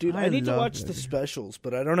much. Dude, I I need to love watch it. the specials,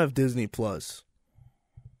 but I don't have Disney Plus.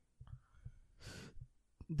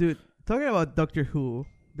 Dude, talking about Doctor Who,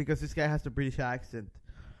 because this guy has the British accent.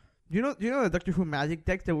 You know the Doctor Who magic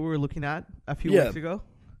decks that we were looking at a few weeks ago?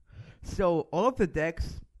 So all of the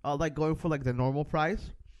decks are like going for like the normal price.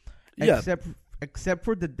 Yeah. Except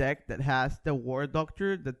for the deck that has the War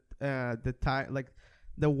Doctor, the time like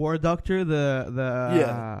the War Doctor,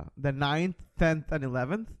 the 9th, 10th, and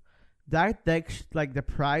 11th. That deck like the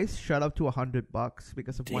price shot up to $100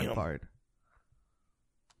 because of one card.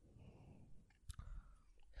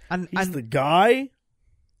 And He's the guy?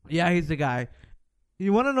 Yeah, he's the guy.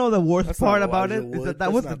 You want to know the worst part about it? Is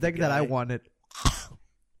that was the deck that I wanted.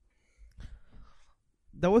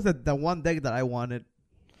 That was the one deck that I wanted.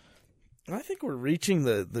 I think we're reaching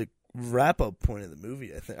the wrap-up point of the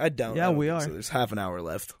movie, I think. I don't we are. So there's half an hour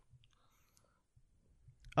left.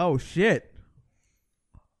 Oh, shit.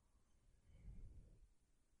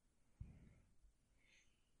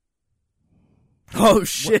 Oh,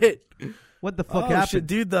 shit. What the fuck happened? Shit,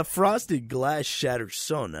 dude, the frosted glass shatters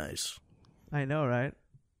so nice. I know, right?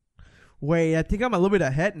 Wait, I think I'm a little bit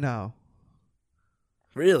ahead now.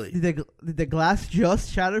 Really? Did the glass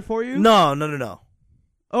just shatter for you? No.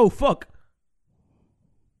 Oh, fuck.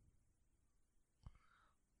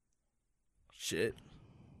 Shit.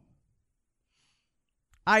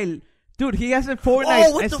 Dude, he has a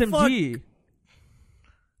Fortnite what the SMG. fuck?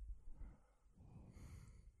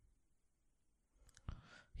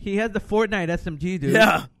 He has the Fortnite SMG, dude.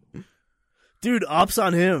 Yeah. Dude, ops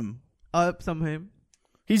on him. Up some him.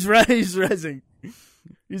 He's rezzing.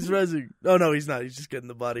 He's rezzing. Oh, no, he's not. He's just getting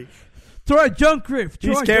the body. Throw a junk rift.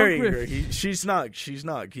 He's carrying her. She's not.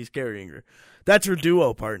 He's carrying her. That's her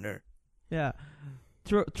duo partner. Yeah.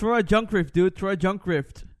 Throw a junk rift, dude. Throw a junk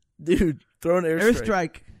rift. Dude, throw an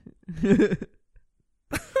airstrike. Dude,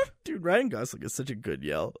 Ryan Gosling is such a good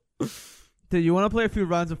yell. Dude, you want to play a few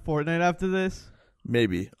rounds of Fortnite after this?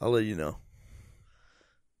 Maybe. I'll let you know.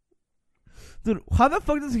 Dude, how the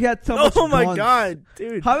fuck does he have so much guns? Oh my god,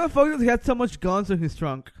 dude. How the fuck does he have so much guns in his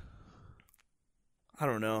trunk? I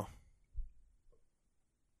don't know.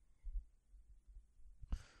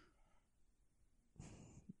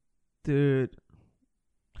 Dude.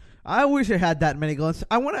 I wish I had that many guns.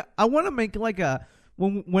 I wanna make like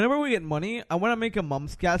whenever we get money, I wanna make a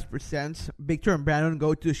Momscast presents Victor and Brandon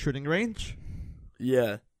go to the shooting range.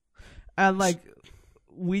 Yeah. And like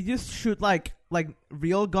we just shoot like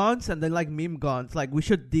real guns and then like meme guns. Like we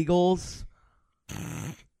shoot deagles.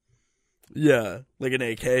 Yeah, like an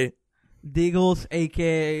AK. Deagles,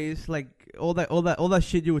 AKs, like all that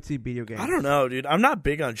shit you would see in video games. I don't know, dude. I'm not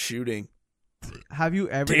big on shooting. Have you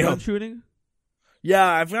ever gone shooting? Yeah,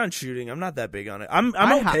 I've gone shooting. I'm not that big on it. I'm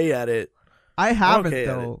okay at it. I haven't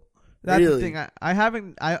though. That's really? the thing. I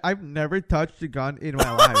haven't. I've never touched a gun in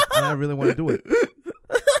my life, and I really want to do it.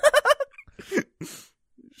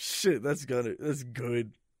 Shit, that's good. It's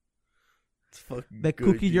fucking the good,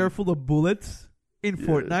 cookie dude. jar full of bullets in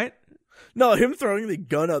Fortnite. No, him throwing the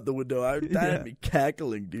gun out the window. That Yeah. had me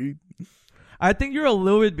cackling, dude. I think you're a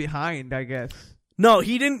little bit behind. I guess. No,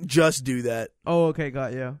 he didn't just do that. Oh, okay,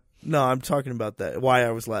 got you. No, I'm talking about that. Why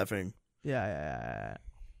I was laughing. Yeah.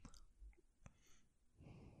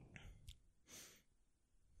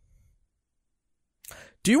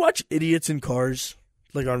 Do you watch Idiots in Cars?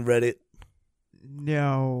 Like on Reddit?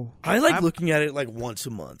 No. I like looking at it like once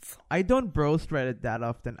a month. I don't browse Reddit that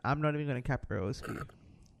often. I'm not even gonna cap Broski.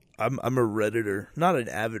 I'm a Redditor. Not an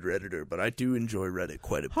avid Redditor, but I do enjoy Reddit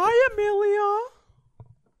quite a bit. Hi, Amelia.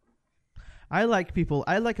 I like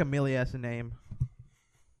Amelia as a name.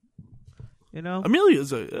 You know?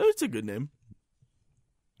 Amelia's it's a good name.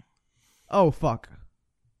 Oh, fuck.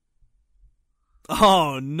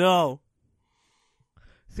 Oh, no.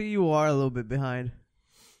 See, you are a little bit behind.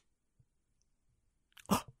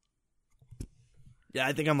 Yeah,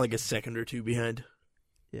 I think I'm like a second or two behind.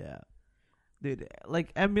 Yeah. Dude,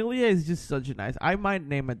 like, Amelia is just such a nice... I might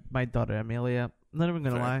name my daughter Amelia. I'm not even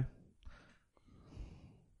gonna lie.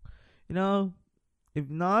 You know, if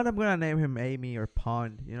not, I'm gonna name him Amy or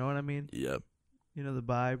Pond. You know what I mean? Yep. You know the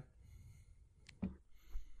vibe.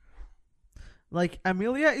 Like,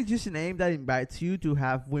 Amelia is just a name that invites you to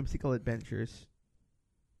have whimsical adventures.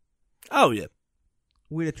 Oh, yeah.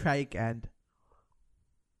 With a tragic end.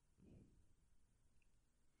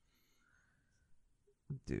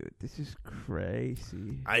 Dude, this is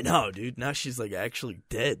crazy. I know, dude. Now she's like actually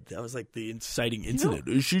dead. That was like the inciting incident.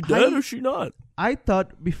 Is she dead or is she not? I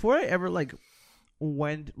thought before I ever like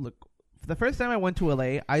went, look, the first time I went to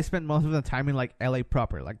LA, I spent most of the time in like LA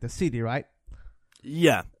proper, like the city, right?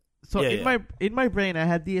 Yeah. So in my brain, I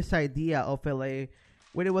had this idea of LA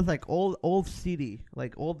when it was like old city,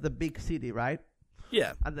 like the big city, right?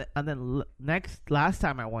 Yeah. And then last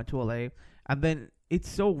time I went to LA, and then it's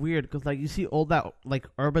so weird because like you see all that like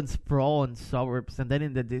urban sprawl and suburbs, and then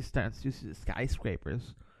in the distance you see the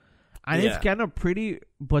skyscrapers, and it's kind of pretty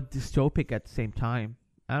but dystopic at the same time.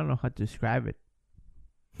 I don't know how to describe it.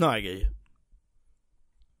 No, I get you.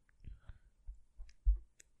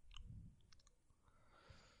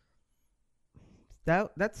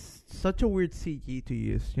 That's such a weird CG to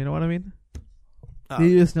use. You know what I mean? Oh.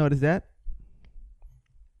 Did you just notice that?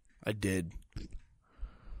 I did.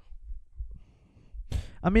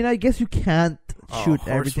 I mean, I guess you can't shoot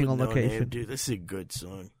everything on No location. Name. Dude, this is a good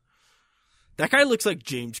song. That guy looks like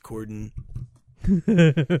James Corden.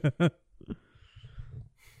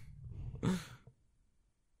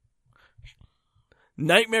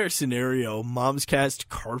 Nightmare Scenario, Momscast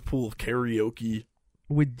Carpool Karaoke.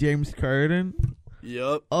 With James Corden?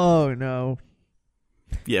 Yep. Oh, no.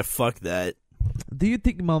 Yeah, fuck that. Do you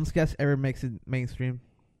think Momscast ever makes it mainstream?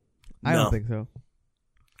 I don't think so.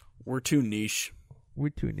 We're too niche. We're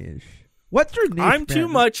too niche. What's your niche? I'm too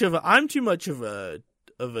much of a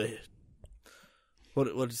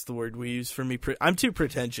what is the word we use for me? I'm too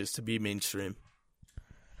pretentious to be mainstream.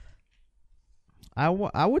 I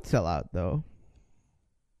would sell out though.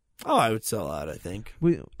 Oh, I would sell out, I think.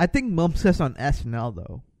 I think Momscast on SNL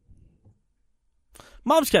though.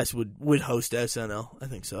 Momscast would host SNL. I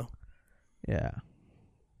think so. Yeah.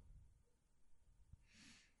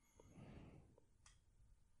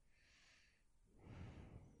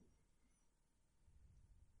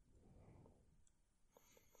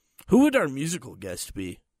 Who would our musical guest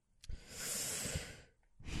be?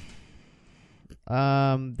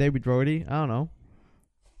 David Brody. I don't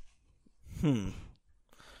know.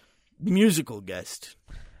 Musical guest.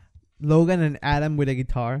 Logan and Adam with a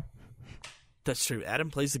guitar. That's true. Adam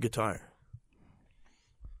plays the guitar.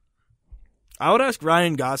 I would ask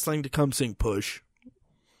Ryan Gosling to come sing Push.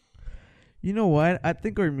 You know what? I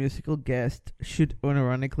think our musical guest should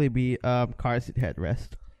unironically be Car Seat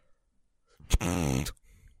Headrest.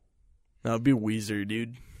 That would be Weezer,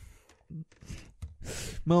 dude.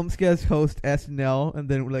 Momscast host SNL, and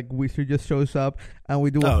then like Weezer just shows up, and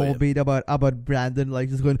we do a whole beat about Brandon, like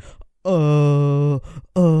just going,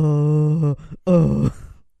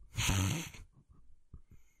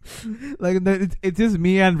 like it's just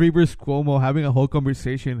me and Reavers Cuomo having a whole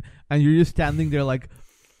conversation, and you're just standing there like,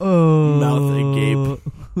 mouth agape.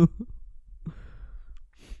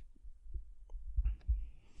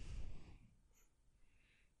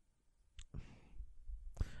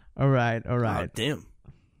 All right. Oh, damn.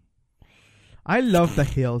 I love the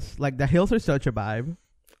hills. Like, the hills are such a vibe.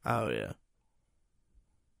 Oh, yeah.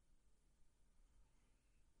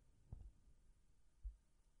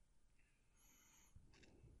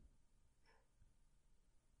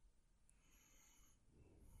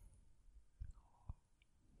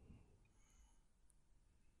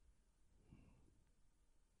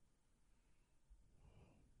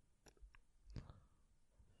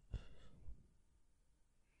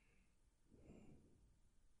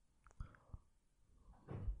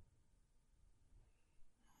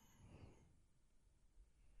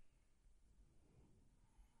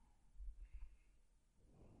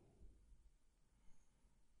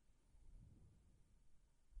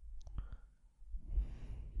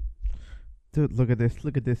 Dude, look at this.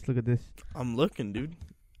 I'm looking, dude.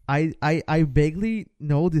 I vaguely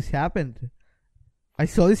know this happened. I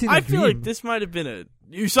saw this in a dream. I feel like this might have been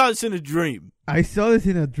you saw this in a dream. I saw this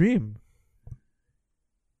in a dream.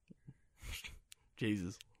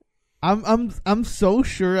 Jesus. I'm so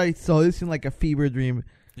sure I saw this in like a fever dream.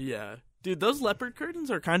 Yeah. Dude, those leopard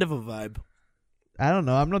curtains are kind of a vibe. I don't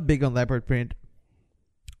know. I'm not big on leopard print.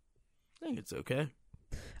 I think it's okay.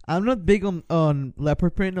 I'm not big on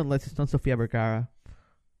leopard print unless it's on Sofia Vergara.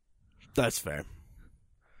 That's fair.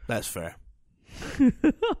 That's fair.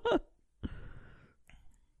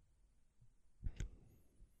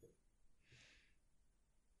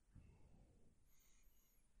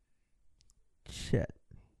 Shit.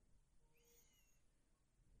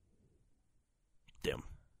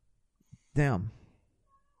 Damn.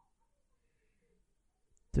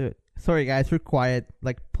 Dude. Sorry, guys. We're quiet.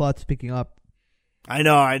 Like, plot's picking up. I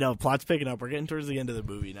know. Plot's picking up. We're getting towards the end of the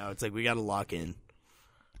movie now. It's like we got to lock in.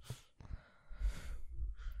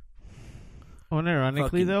 Unironically,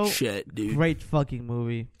 fucking though, shit, dude. Great fucking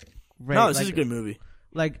movie. Great. No, this is a good movie.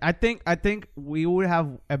 Like, I think we would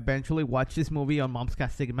have eventually watched this movie on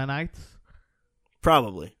Momscast Sigma Nights.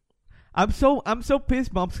 Probably. I'm so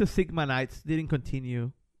pissed Momscast Sigma Nights didn't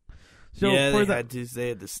continue. So yeah, for they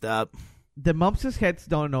had to stop. The Momscast heads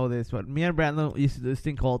don't know this, but me and Brandon used to do this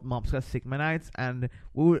thing called Momscast Sigma Nights, and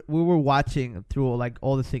we were watching through like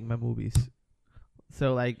all the Sigma movies.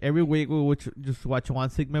 So like every week we would just watch one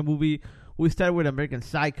Sigma movie. We started with American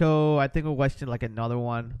Psycho. I think we watched like another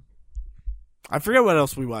one. I forget what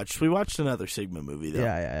else we watched. We watched another Sigma movie though.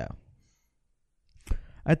 Yeah.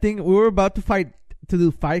 I think we were about to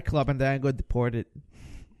do Fight Club, and then I got deported.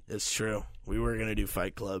 It's true. We were gonna do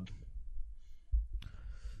Fight Club.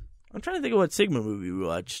 I'm trying to think of what Sigma movie we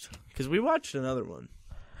watched, because we watched another one.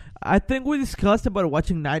 I think we discussed about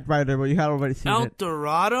watching Knight Rider, but you had already seen El it.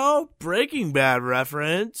 Dorado? Breaking Bad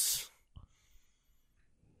reference.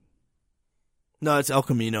 No, it's El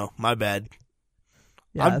Camino. My bad.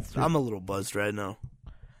 Yeah, I'm a little buzzed right now.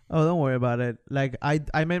 Oh, don't worry about it. Like I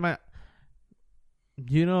made my.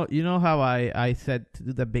 You know how I said to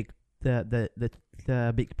do the big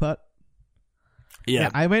big putt. Yeah.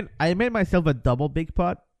 I made myself a double big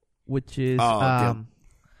putt, which is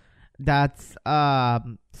that's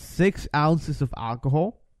 6 ounces of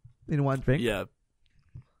alcohol in one drink. Yeah.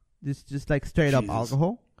 Just like straight up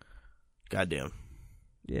alcohol. Goddamn.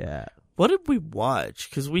 Yeah. What did we watch?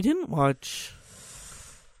 Because we didn't watch.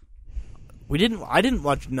 I didn't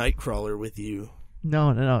watch Nightcrawler with you.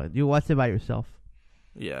 No. You watched it by yourself.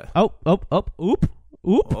 Yeah. Oh, oop.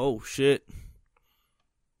 Oh shit.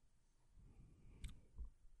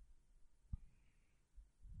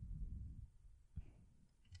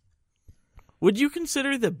 Would you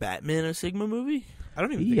consider the Batman a Sigma movie? I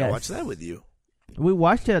don't even think I watched that with you. We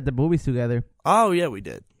watched it at the movies together. Oh yeah, we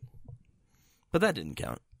did. But that didn't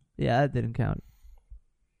count. Yeah, that didn't count.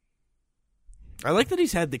 I like that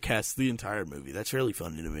he's had the cast the entire movie. That's really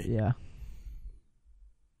funny to me. Yeah.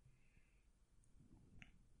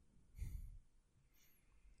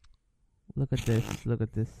 Look at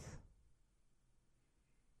this.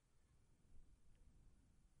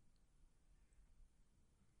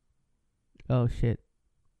 Oh shit.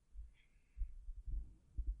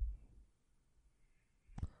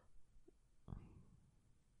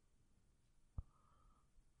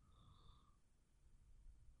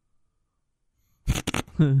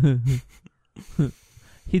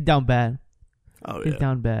 He's down bad. Oh yeah. He's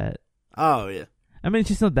down bad. Oh yeah. I mean,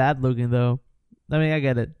 she's not bad looking though. I mean, I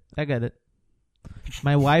get it.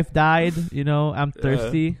 My wife died. I'm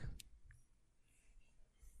thirsty.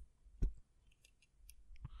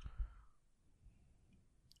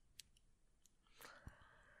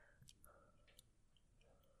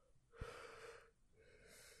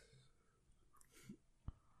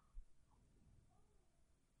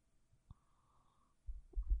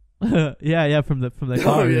 yeah, from the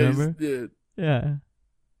car, remember? Yeah.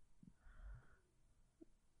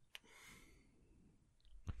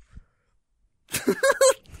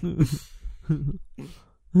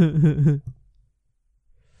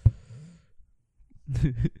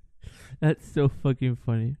 That's so fucking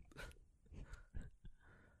funny.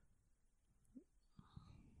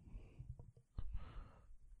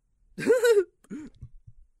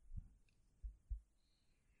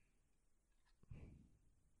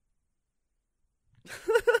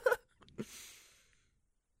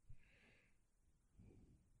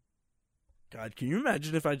 God, can you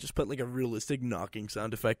imagine if I just put like a realistic knocking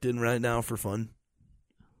sound effect in right now for fun?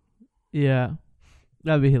 Yeah,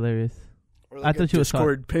 that'd be hilarious. Or like I thought you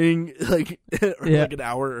Discord ping like like an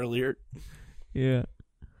hour earlier. Yeah.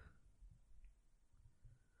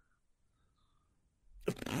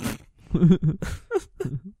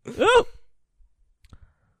 Oh!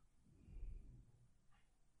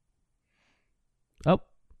 Oh,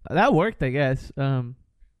 that worked, I guess.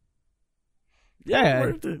 Yeah, it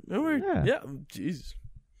worked. It worked. Yeah, jeez.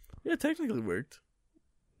 Yeah, it technically worked.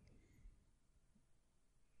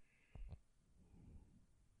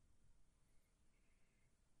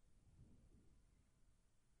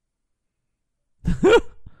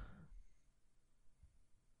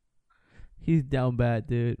 He's down bad,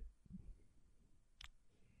 dude.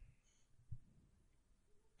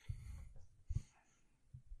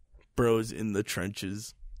 Bros in the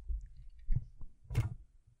trenches.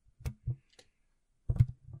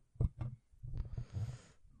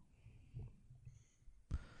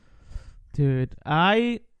 Dude,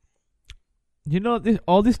 all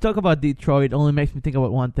this talk about Detroit only makes me think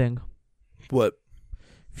about one thing. What?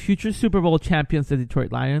 Future Super Bowl champions, the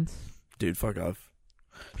Detroit Lions. Dude, fuck off.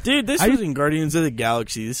 Dude, this was in Guardians of the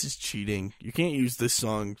Galaxy. This is cheating. You can't use this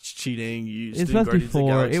song. It's cheating. You used it in Guardians of the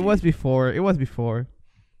Galaxy. It was before.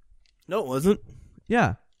 No, it wasn't.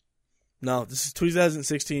 Yeah. No, this is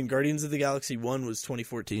 2016. Guardians of the Galaxy 1 was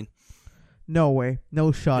 2014. No way.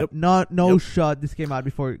 No shot. Yep. Shot. This came out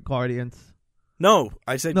before Guardians. No,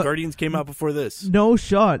 I said Guardians came out before this. No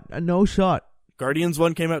shot. No shot. Guardians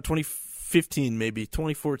 1 came out 2015, maybe.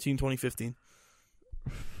 2014, 2015.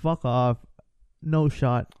 Fuck off. No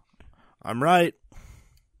shot. I'm right.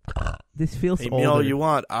 This feels Hate older. me all you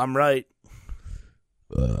want. I'm right.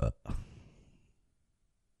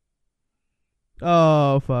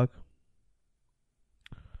 Oh, fuck.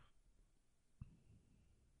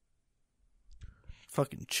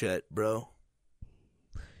 Fucking Chet, bro.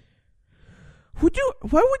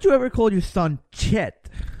 Why would you ever call your son Chet?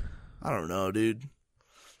 I don't know, dude.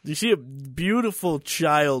 You see a beautiful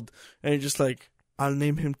child, and you're just like, I'll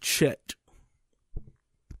name him Chet.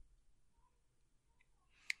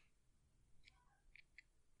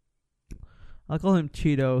 I'll call him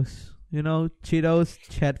Cheetos. You know, Cheetos,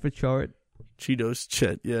 Chet for short. Cheetos,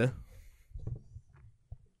 Chet, yeah.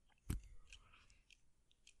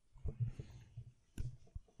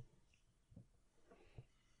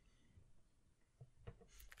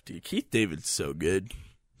 Dude, Keith David's so good.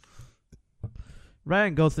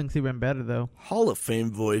 Ryan Gosling's even better, though. Hall of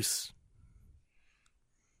Fame voice.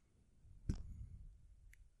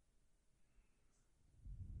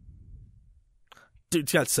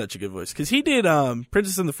 Dude's got such a good voice. Because he did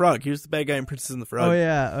Princess and the Frog. He was the bad guy in Princess and the Frog. Oh,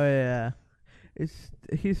 yeah.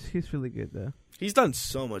 He's really good, though. He's done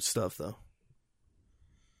so much stuff, though.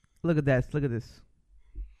 Look at this.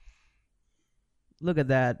 Look at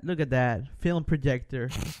that. Film projector.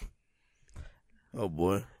 Oh,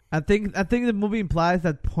 boy. I think the movie implies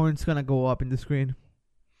that porn's gonna go up in the screen.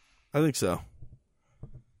 I think so.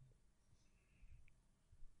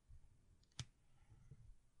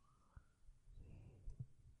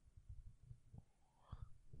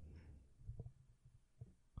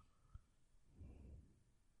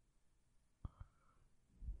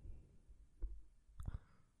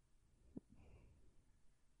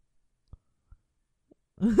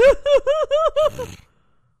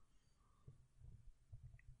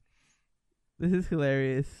 This is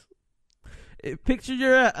hilarious. Picture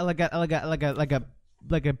you're like a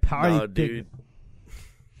party. No, dude.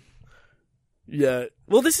 Yeah.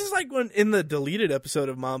 Well, this is like when in the deleted episode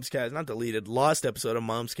of Momscast, not deleted, lost episode of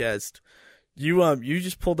Momscast, you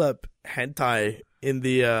just pulled up hentai in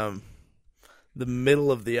the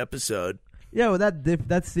middle of the episode. Yeah, well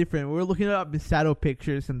that's different. We were looking up Misato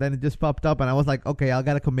pictures, and then it just popped up, and I was like, okay, I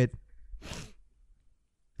gotta commit.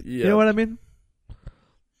 Yeah. You know what I mean?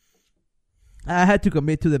 I had to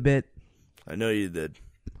commit to the bit. I know you did.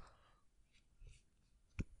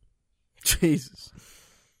 Jesus.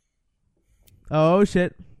 Oh,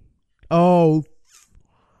 shit. Oh.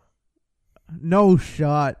 No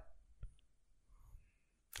shot.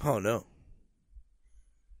 Oh, no.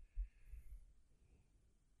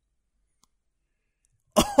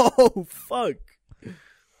 Oh, fuck.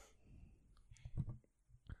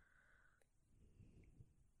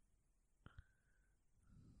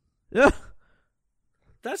 Yeah.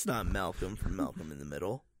 That's not Malcolm from Malcolm in the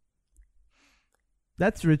Middle.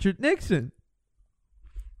 That's Richard Nixon.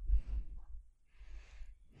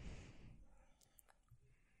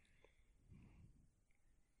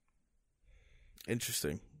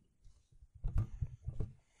 Interesting.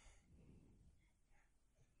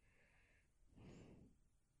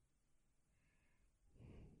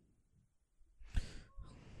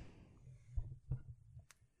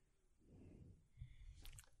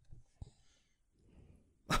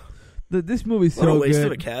 This movie's What a so waste good.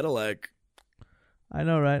 of a Cadillac. I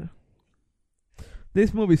know, right?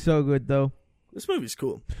 This movie's so good, though. This movie's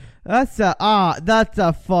cool. That's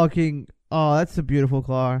a fucking, that's a beautiful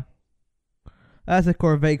car. That's a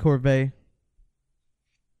Corvette.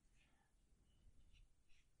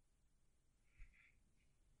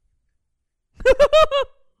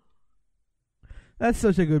 That's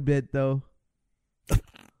such a good bit, though.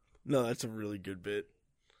 No, that's a really good bit.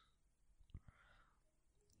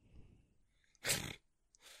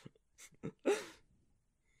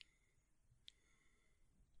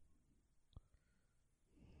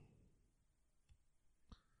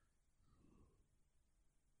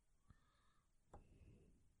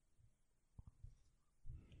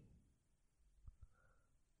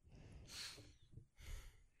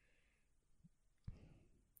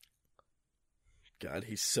 God,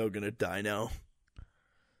 he's so gonna die now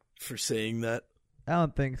for saying that. I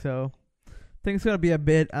don't think so. I think it's gonna be a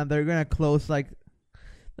bit, and they're gonna close like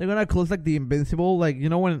the Invincible, like you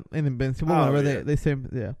know when in Invincible, whenever they say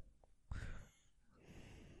yeah.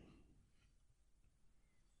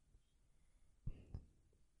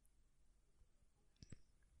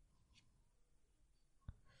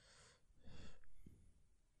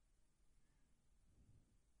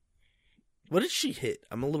 What did she hit?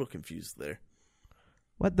 I'm a little confused there.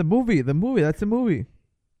 What the movie? The movie. That's the movie.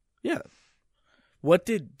 Yeah. What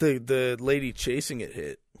did the lady chasing it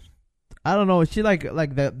hit? I don't know. Is she like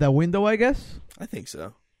the window? I guess. I think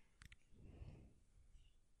so.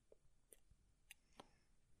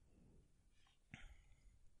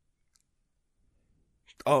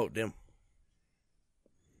 Oh damn.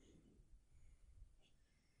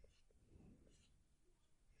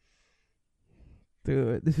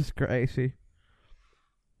 Dude, this is crazy.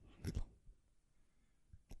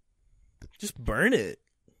 Just burn it.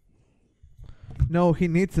 No, he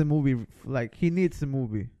needs a movie. Like, he needs a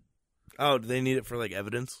movie. Oh, do they need it for, like,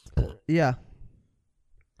 evidence? Yeah.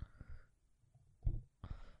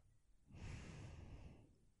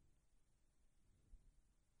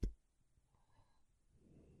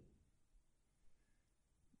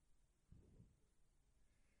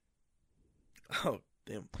 Oh,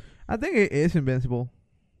 damn. I think it is Invincible.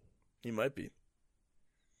 He might be.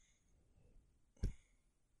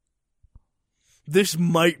 This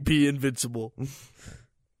might be Invincible.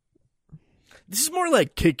 This is more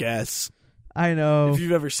like Kick-Ass. I know. If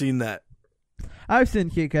you've ever seen that. I've seen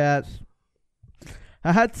Kick-Ass.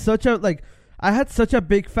 I had such a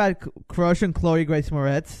big fat crush on Chloe Grace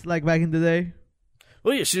Moretz, like back in the day.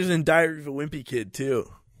 Well, yeah, she was in Diary of a Wimpy Kid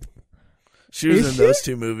too. She was in those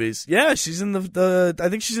two movies. Yeah, she's in the I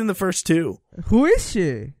think she's in the first two. Who is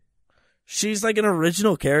she? She's like an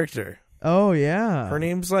original character. Oh yeah. Her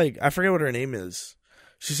name's like, I forget what her name is.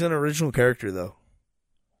 She's an original character though.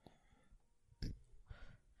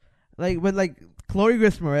 But Chloe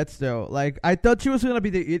Grace Moretz though, like I thought she was gonna be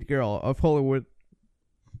the it girl of Hollywood.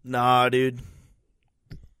 Nah, dude.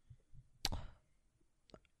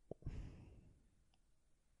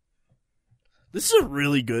 This is a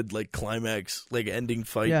really good like climax, like ending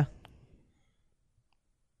fight. Yeah.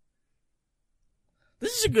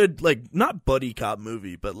 This is a good like not buddy cop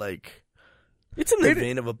movie, but like it's in the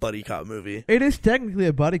vein of a buddy cop movie. It is technically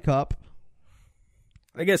a buddy cop.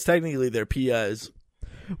 I guess technically they're PIs.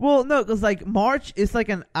 Well, no, because like March is like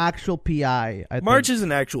an actual PI. March is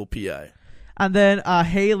an actual PI. And then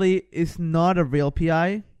Haley is not a real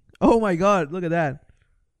PI. Oh my god, look at that.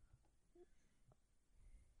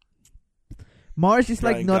 March is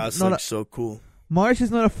Ryan not so cool. March is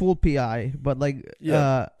not a full PI, but like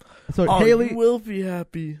so oh, Haley you will be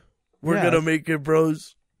happy. We're Yeah. gonna make it,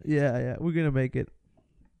 bros. Yeah, we're gonna make it.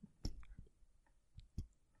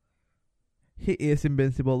 He is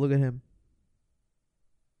invincible. Look at him.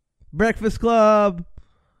 Breakfast Club.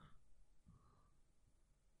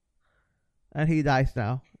 And he dies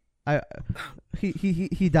now.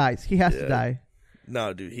 He dies. He has to die.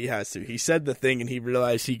 No, dude, he has to. He said the thing and he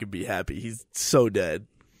realized he could be happy. He's so dead.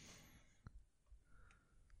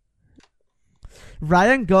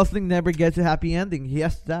 Ryan Gosling never gets a happy ending. He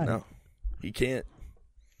has to die. No, he can't.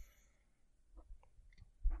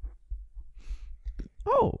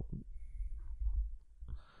 Oh,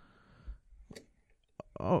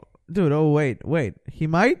 dude. Oh, wait. He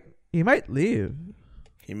might leave.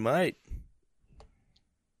 He might.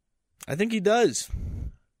 I think he does.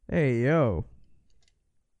 Hey, yo.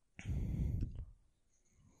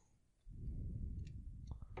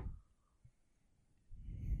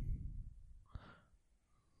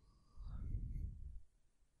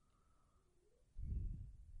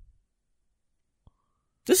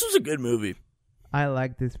 This was a good movie. I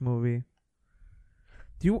like this movie.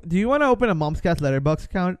 Do you want to open a Momscast Letterboxd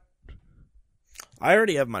account? I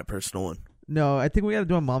already have my personal one. No, I think we gotta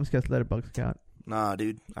do a Momscast Letterboxd account. Nah,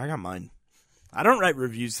 dude, I got mine. I don't write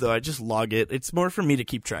reviews though. I just log it. It's more for me to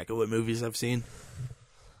keep track of what movies I've seen.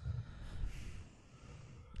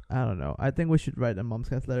 I don't know. I think we should write a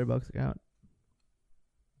Momscast Letterboxd account.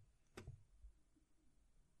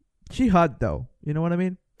 She hot though. You know what I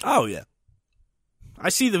mean? Oh yeah, I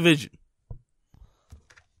see the vision.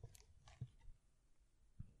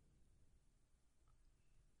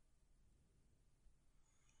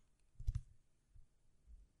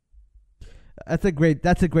 That's a great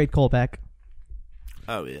callback.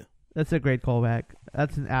 Oh yeah. That's a great callback.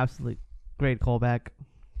 That's an absolute great callback.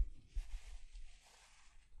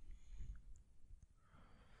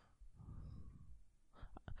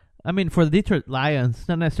 I mean, for the Detroit Lions,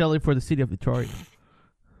 not necessarily for the city of Detroit.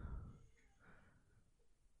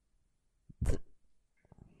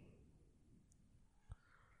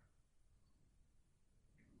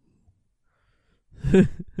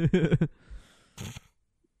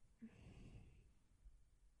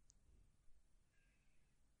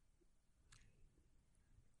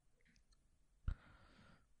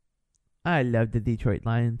 I love the Detroit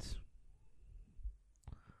Lions.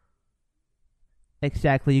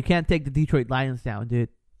 Exactly. You can't take the Detroit Lions down, dude.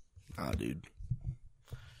 Oh, dude.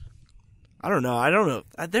 I don't know.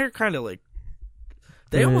 They're kind of like...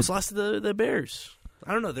 They almost lost to the Bears.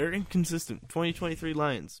 I don't know. They're inconsistent. 2023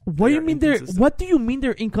 Lions. What do you mean they're... What do you mean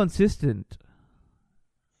they're inconsistent?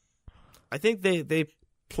 I think they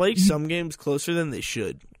play some games closer than they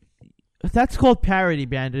should. That's called parody,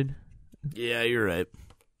 Brandon. Yeah, you're right.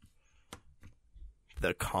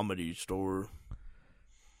 The Comedy Store.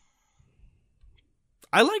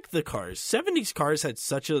 I like the cars. 70s cars had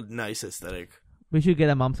such a nice aesthetic. We should get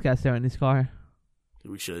a Momscast there in this car.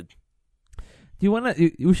 We should. Do you want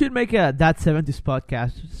to... We should make a That 70s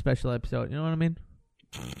podcast special episode. You know what I mean?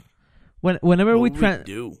 Whenever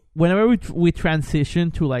we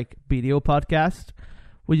transition to like video podcast,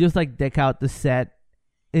 we just like deck out the set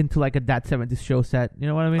into like a That 70s show set. You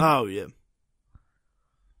know what I mean? Oh, yeah.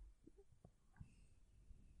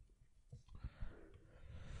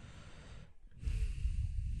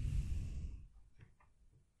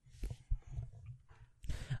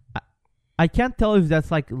 I can't tell if that's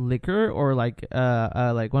like liquor or like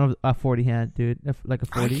one of a 40 hand, dude. Like a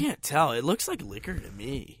 40. I can't tell. It looks like liquor to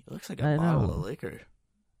me. It looks like a bottle of liquor.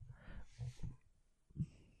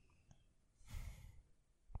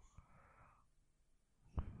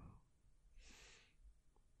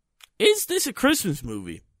 Is this a Christmas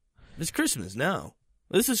movie? It's Christmas now.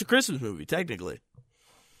 This is a Christmas movie, technically.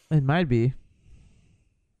 It might be.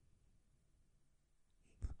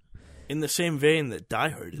 In the same vein that Die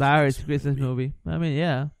Hard is a Christmas movie. I mean,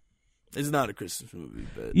 yeah. It's not a Christmas movie,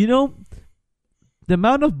 but... You know, the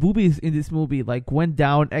amount of boobies in this movie, like, went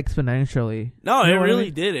down exponentially. No, it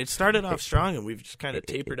really did. It started off strong, and we've just kind of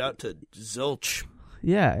tapered out to zilch.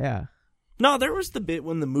 Yeah, yeah. No, there was the bit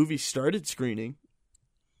when the movie started screening.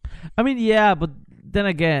 I mean, yeah, but then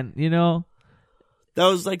again, you know... That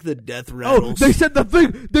was like the death rattles. Oh, they said the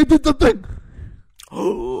thing! They did the thing!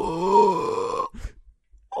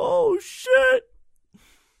 Oh, shit.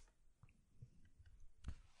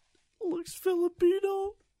 Looks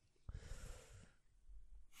Filipino.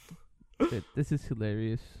 This is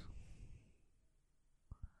hilarious.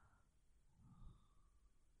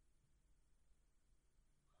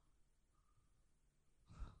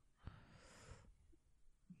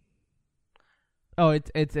 Oh,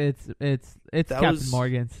 it's Captain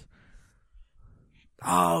Morgan's.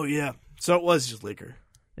 Oh, yeah. So it was just liquor.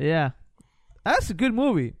 Yeah. That's a good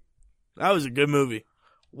movie. That was a good movie.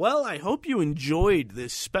 Well, I hope you enjoyed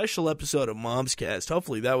this special episode of Momscast.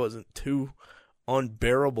 Hopefully that wasn't too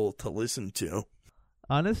unbearable to listen to.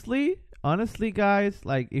 Honestly, guys,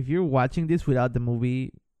 like, if you're watching this without the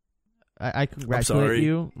movie, I congratulate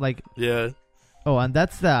you. Like, yeah. Oh, and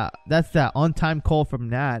that's the on-time call from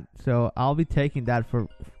Nat. So I'll be taking that for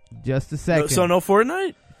just a second. So no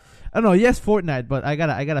Fortnite? Oh no, yes, Fortnite, but I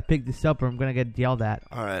gotta pick this up or I'm gonna get yelled at.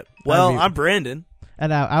 All right. Well, I'm Brandon,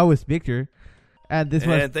 and I was Victor, and this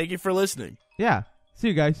was. And thank you for listening. Yeah. See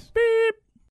you guys. Beep.